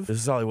they live? This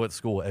is how they went to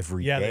school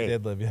every day. Yeah, they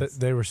did live. Yes.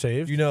 They were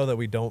saved. You know that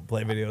we don't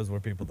play videos where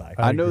people die.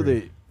 I I know agree.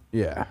 they.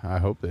 Yeah, I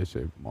hope they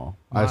saved them all.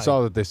 I My-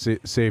 saw that they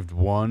saved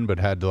one, but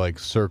had to like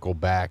circle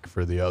back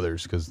for the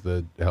others because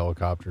the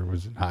helicopter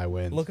was in high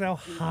winds. Look at how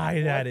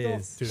high that the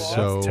is. Dude,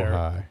 so that's terrible.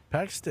 high.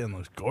 Pakistan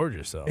looks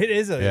gorgeous though. It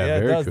is a Yeah, yeah, it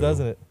very does, cool.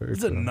 doesn't it? Very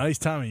It's a cool. nice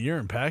time of year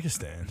in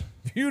Pakistan.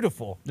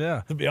 Beautiful.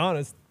 Yeah, To be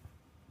honest,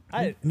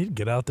 I need to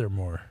get out there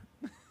more.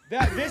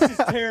 This is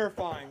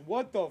terrifying.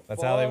 What the fuck?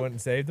 that's how they went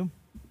and saved him.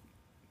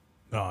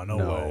 Oh no,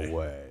 No way.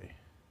 way.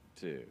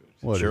 Dude.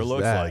 What sure is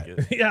looks that? like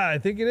it. Yeah, I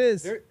think it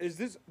is. There, is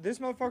this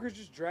motherfucker's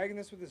just dragging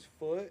this with his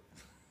foot?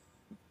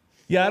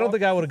 Yeah, I don't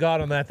think I would have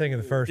got on that thing in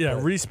the first Yeah,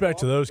 place. respect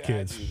to those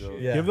kids.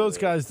 Yeah. Give those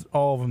guys,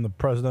 all of them, the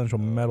Presidential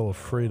Medal of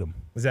Freedom.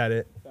 Was that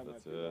it?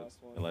 That's it.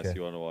 Unless Okay.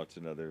 you want to watch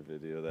another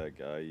video of that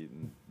guy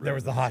eating. There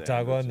was the Reuben hot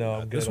dog one. sandwich. No,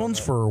 I'm good. This on one's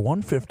that. for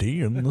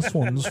 $150 and this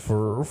one's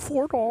for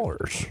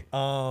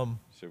 $4.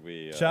 Should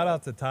we? Shout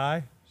out to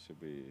Ty.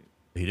 Should we?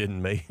 He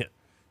didn't make it.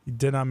 He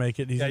did not make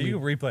it. He's Yeah, gonna you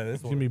be, can replay this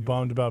he's one. gonna be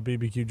bummed about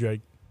BBQ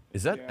Jake.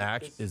 Is that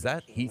is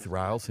that Heath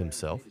Riles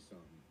himself?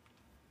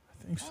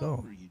 I think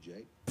so. Are you,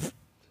 Jake?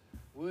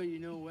 Well, you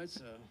know, that's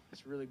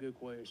a really good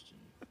question.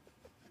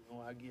 You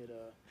know, I get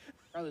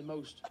probably the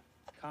most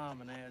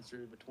common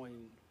answer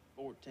between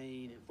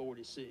 14 and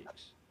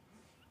 46.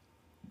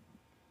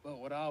 But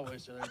what I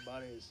always tell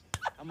everybody is,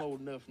 I'm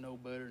old enough to know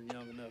better and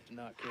young enough to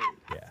not care.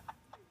 Yeah.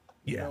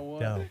 You Yeah. know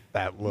what? No.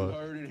 That You look.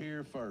 heard it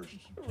here first.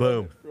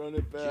 Boom. Run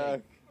it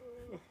back.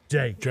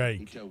 Jake. He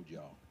Jake. told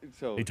y'all.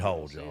 He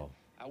told y'all.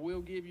 I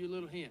will give you a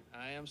little hint.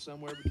 I am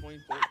somewhere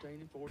between 14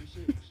 and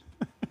 46.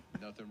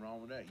 Nothing wrong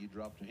with that. You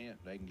dropped a hint.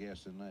 They can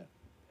guess in that.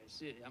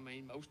 That's it. I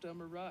mean, most of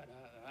them are right.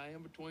 I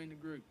am between the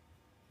group.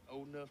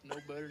 Old enough to know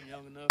better and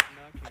young enough to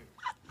not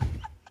care.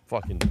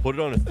 Fucking put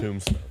it on his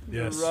tombstone.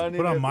 Yes. running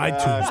Put on it my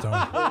back. tombstone.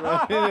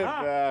 Running it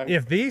back.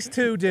 If these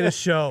two did a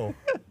show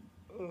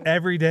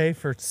every day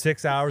for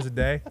 6 hours a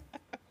day,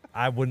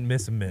 I wouldn't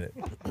miss a minute.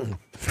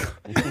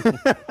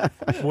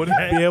 Wouldn't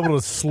be able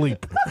to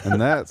sleep. And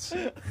that's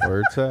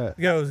where it's at.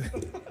 He goes,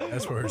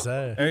 That's where it's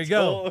at. there you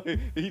go.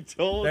 He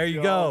told. There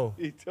you y'all. go.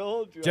 He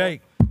told you.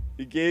 Jake,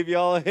 He gave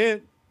y'all a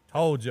hint.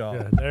 told y'all.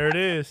 Yeah, there it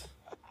is.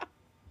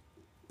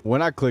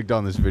 When I clicked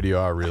on this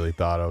video, I really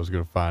thought I was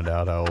going to find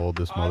out how old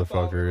this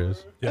motherfucker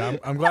is. Yeah,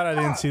 I'm glad I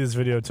didn't see this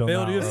video till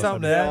Bill, now. do you have or else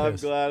something I'd to be add? I'm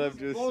pissed. glad I've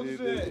just seen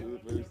this for the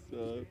first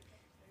time.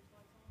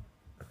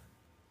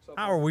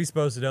 How are we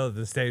supposed to know that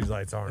the stage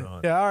lights aren't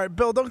on? Yeah, all right,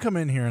 Bill, don't come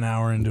in here an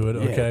hour into it,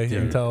 okay? dude.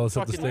 And tell us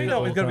that the Fucking, we stage know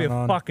he's lights going to be a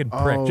aren't on. fucking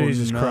prick. Oh,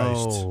 Jesus no.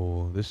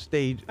 Christ. The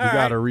stage, we All right.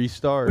 got to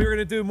restart. We were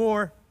going to do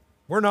more.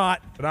 We're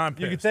not. But I'm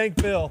You can pissed. thank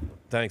Bill.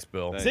 Thanks,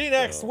 Bill. Thanks, See you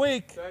next Bill.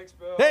 week. Thanks,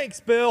 Bill. Thanks,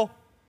 Bill.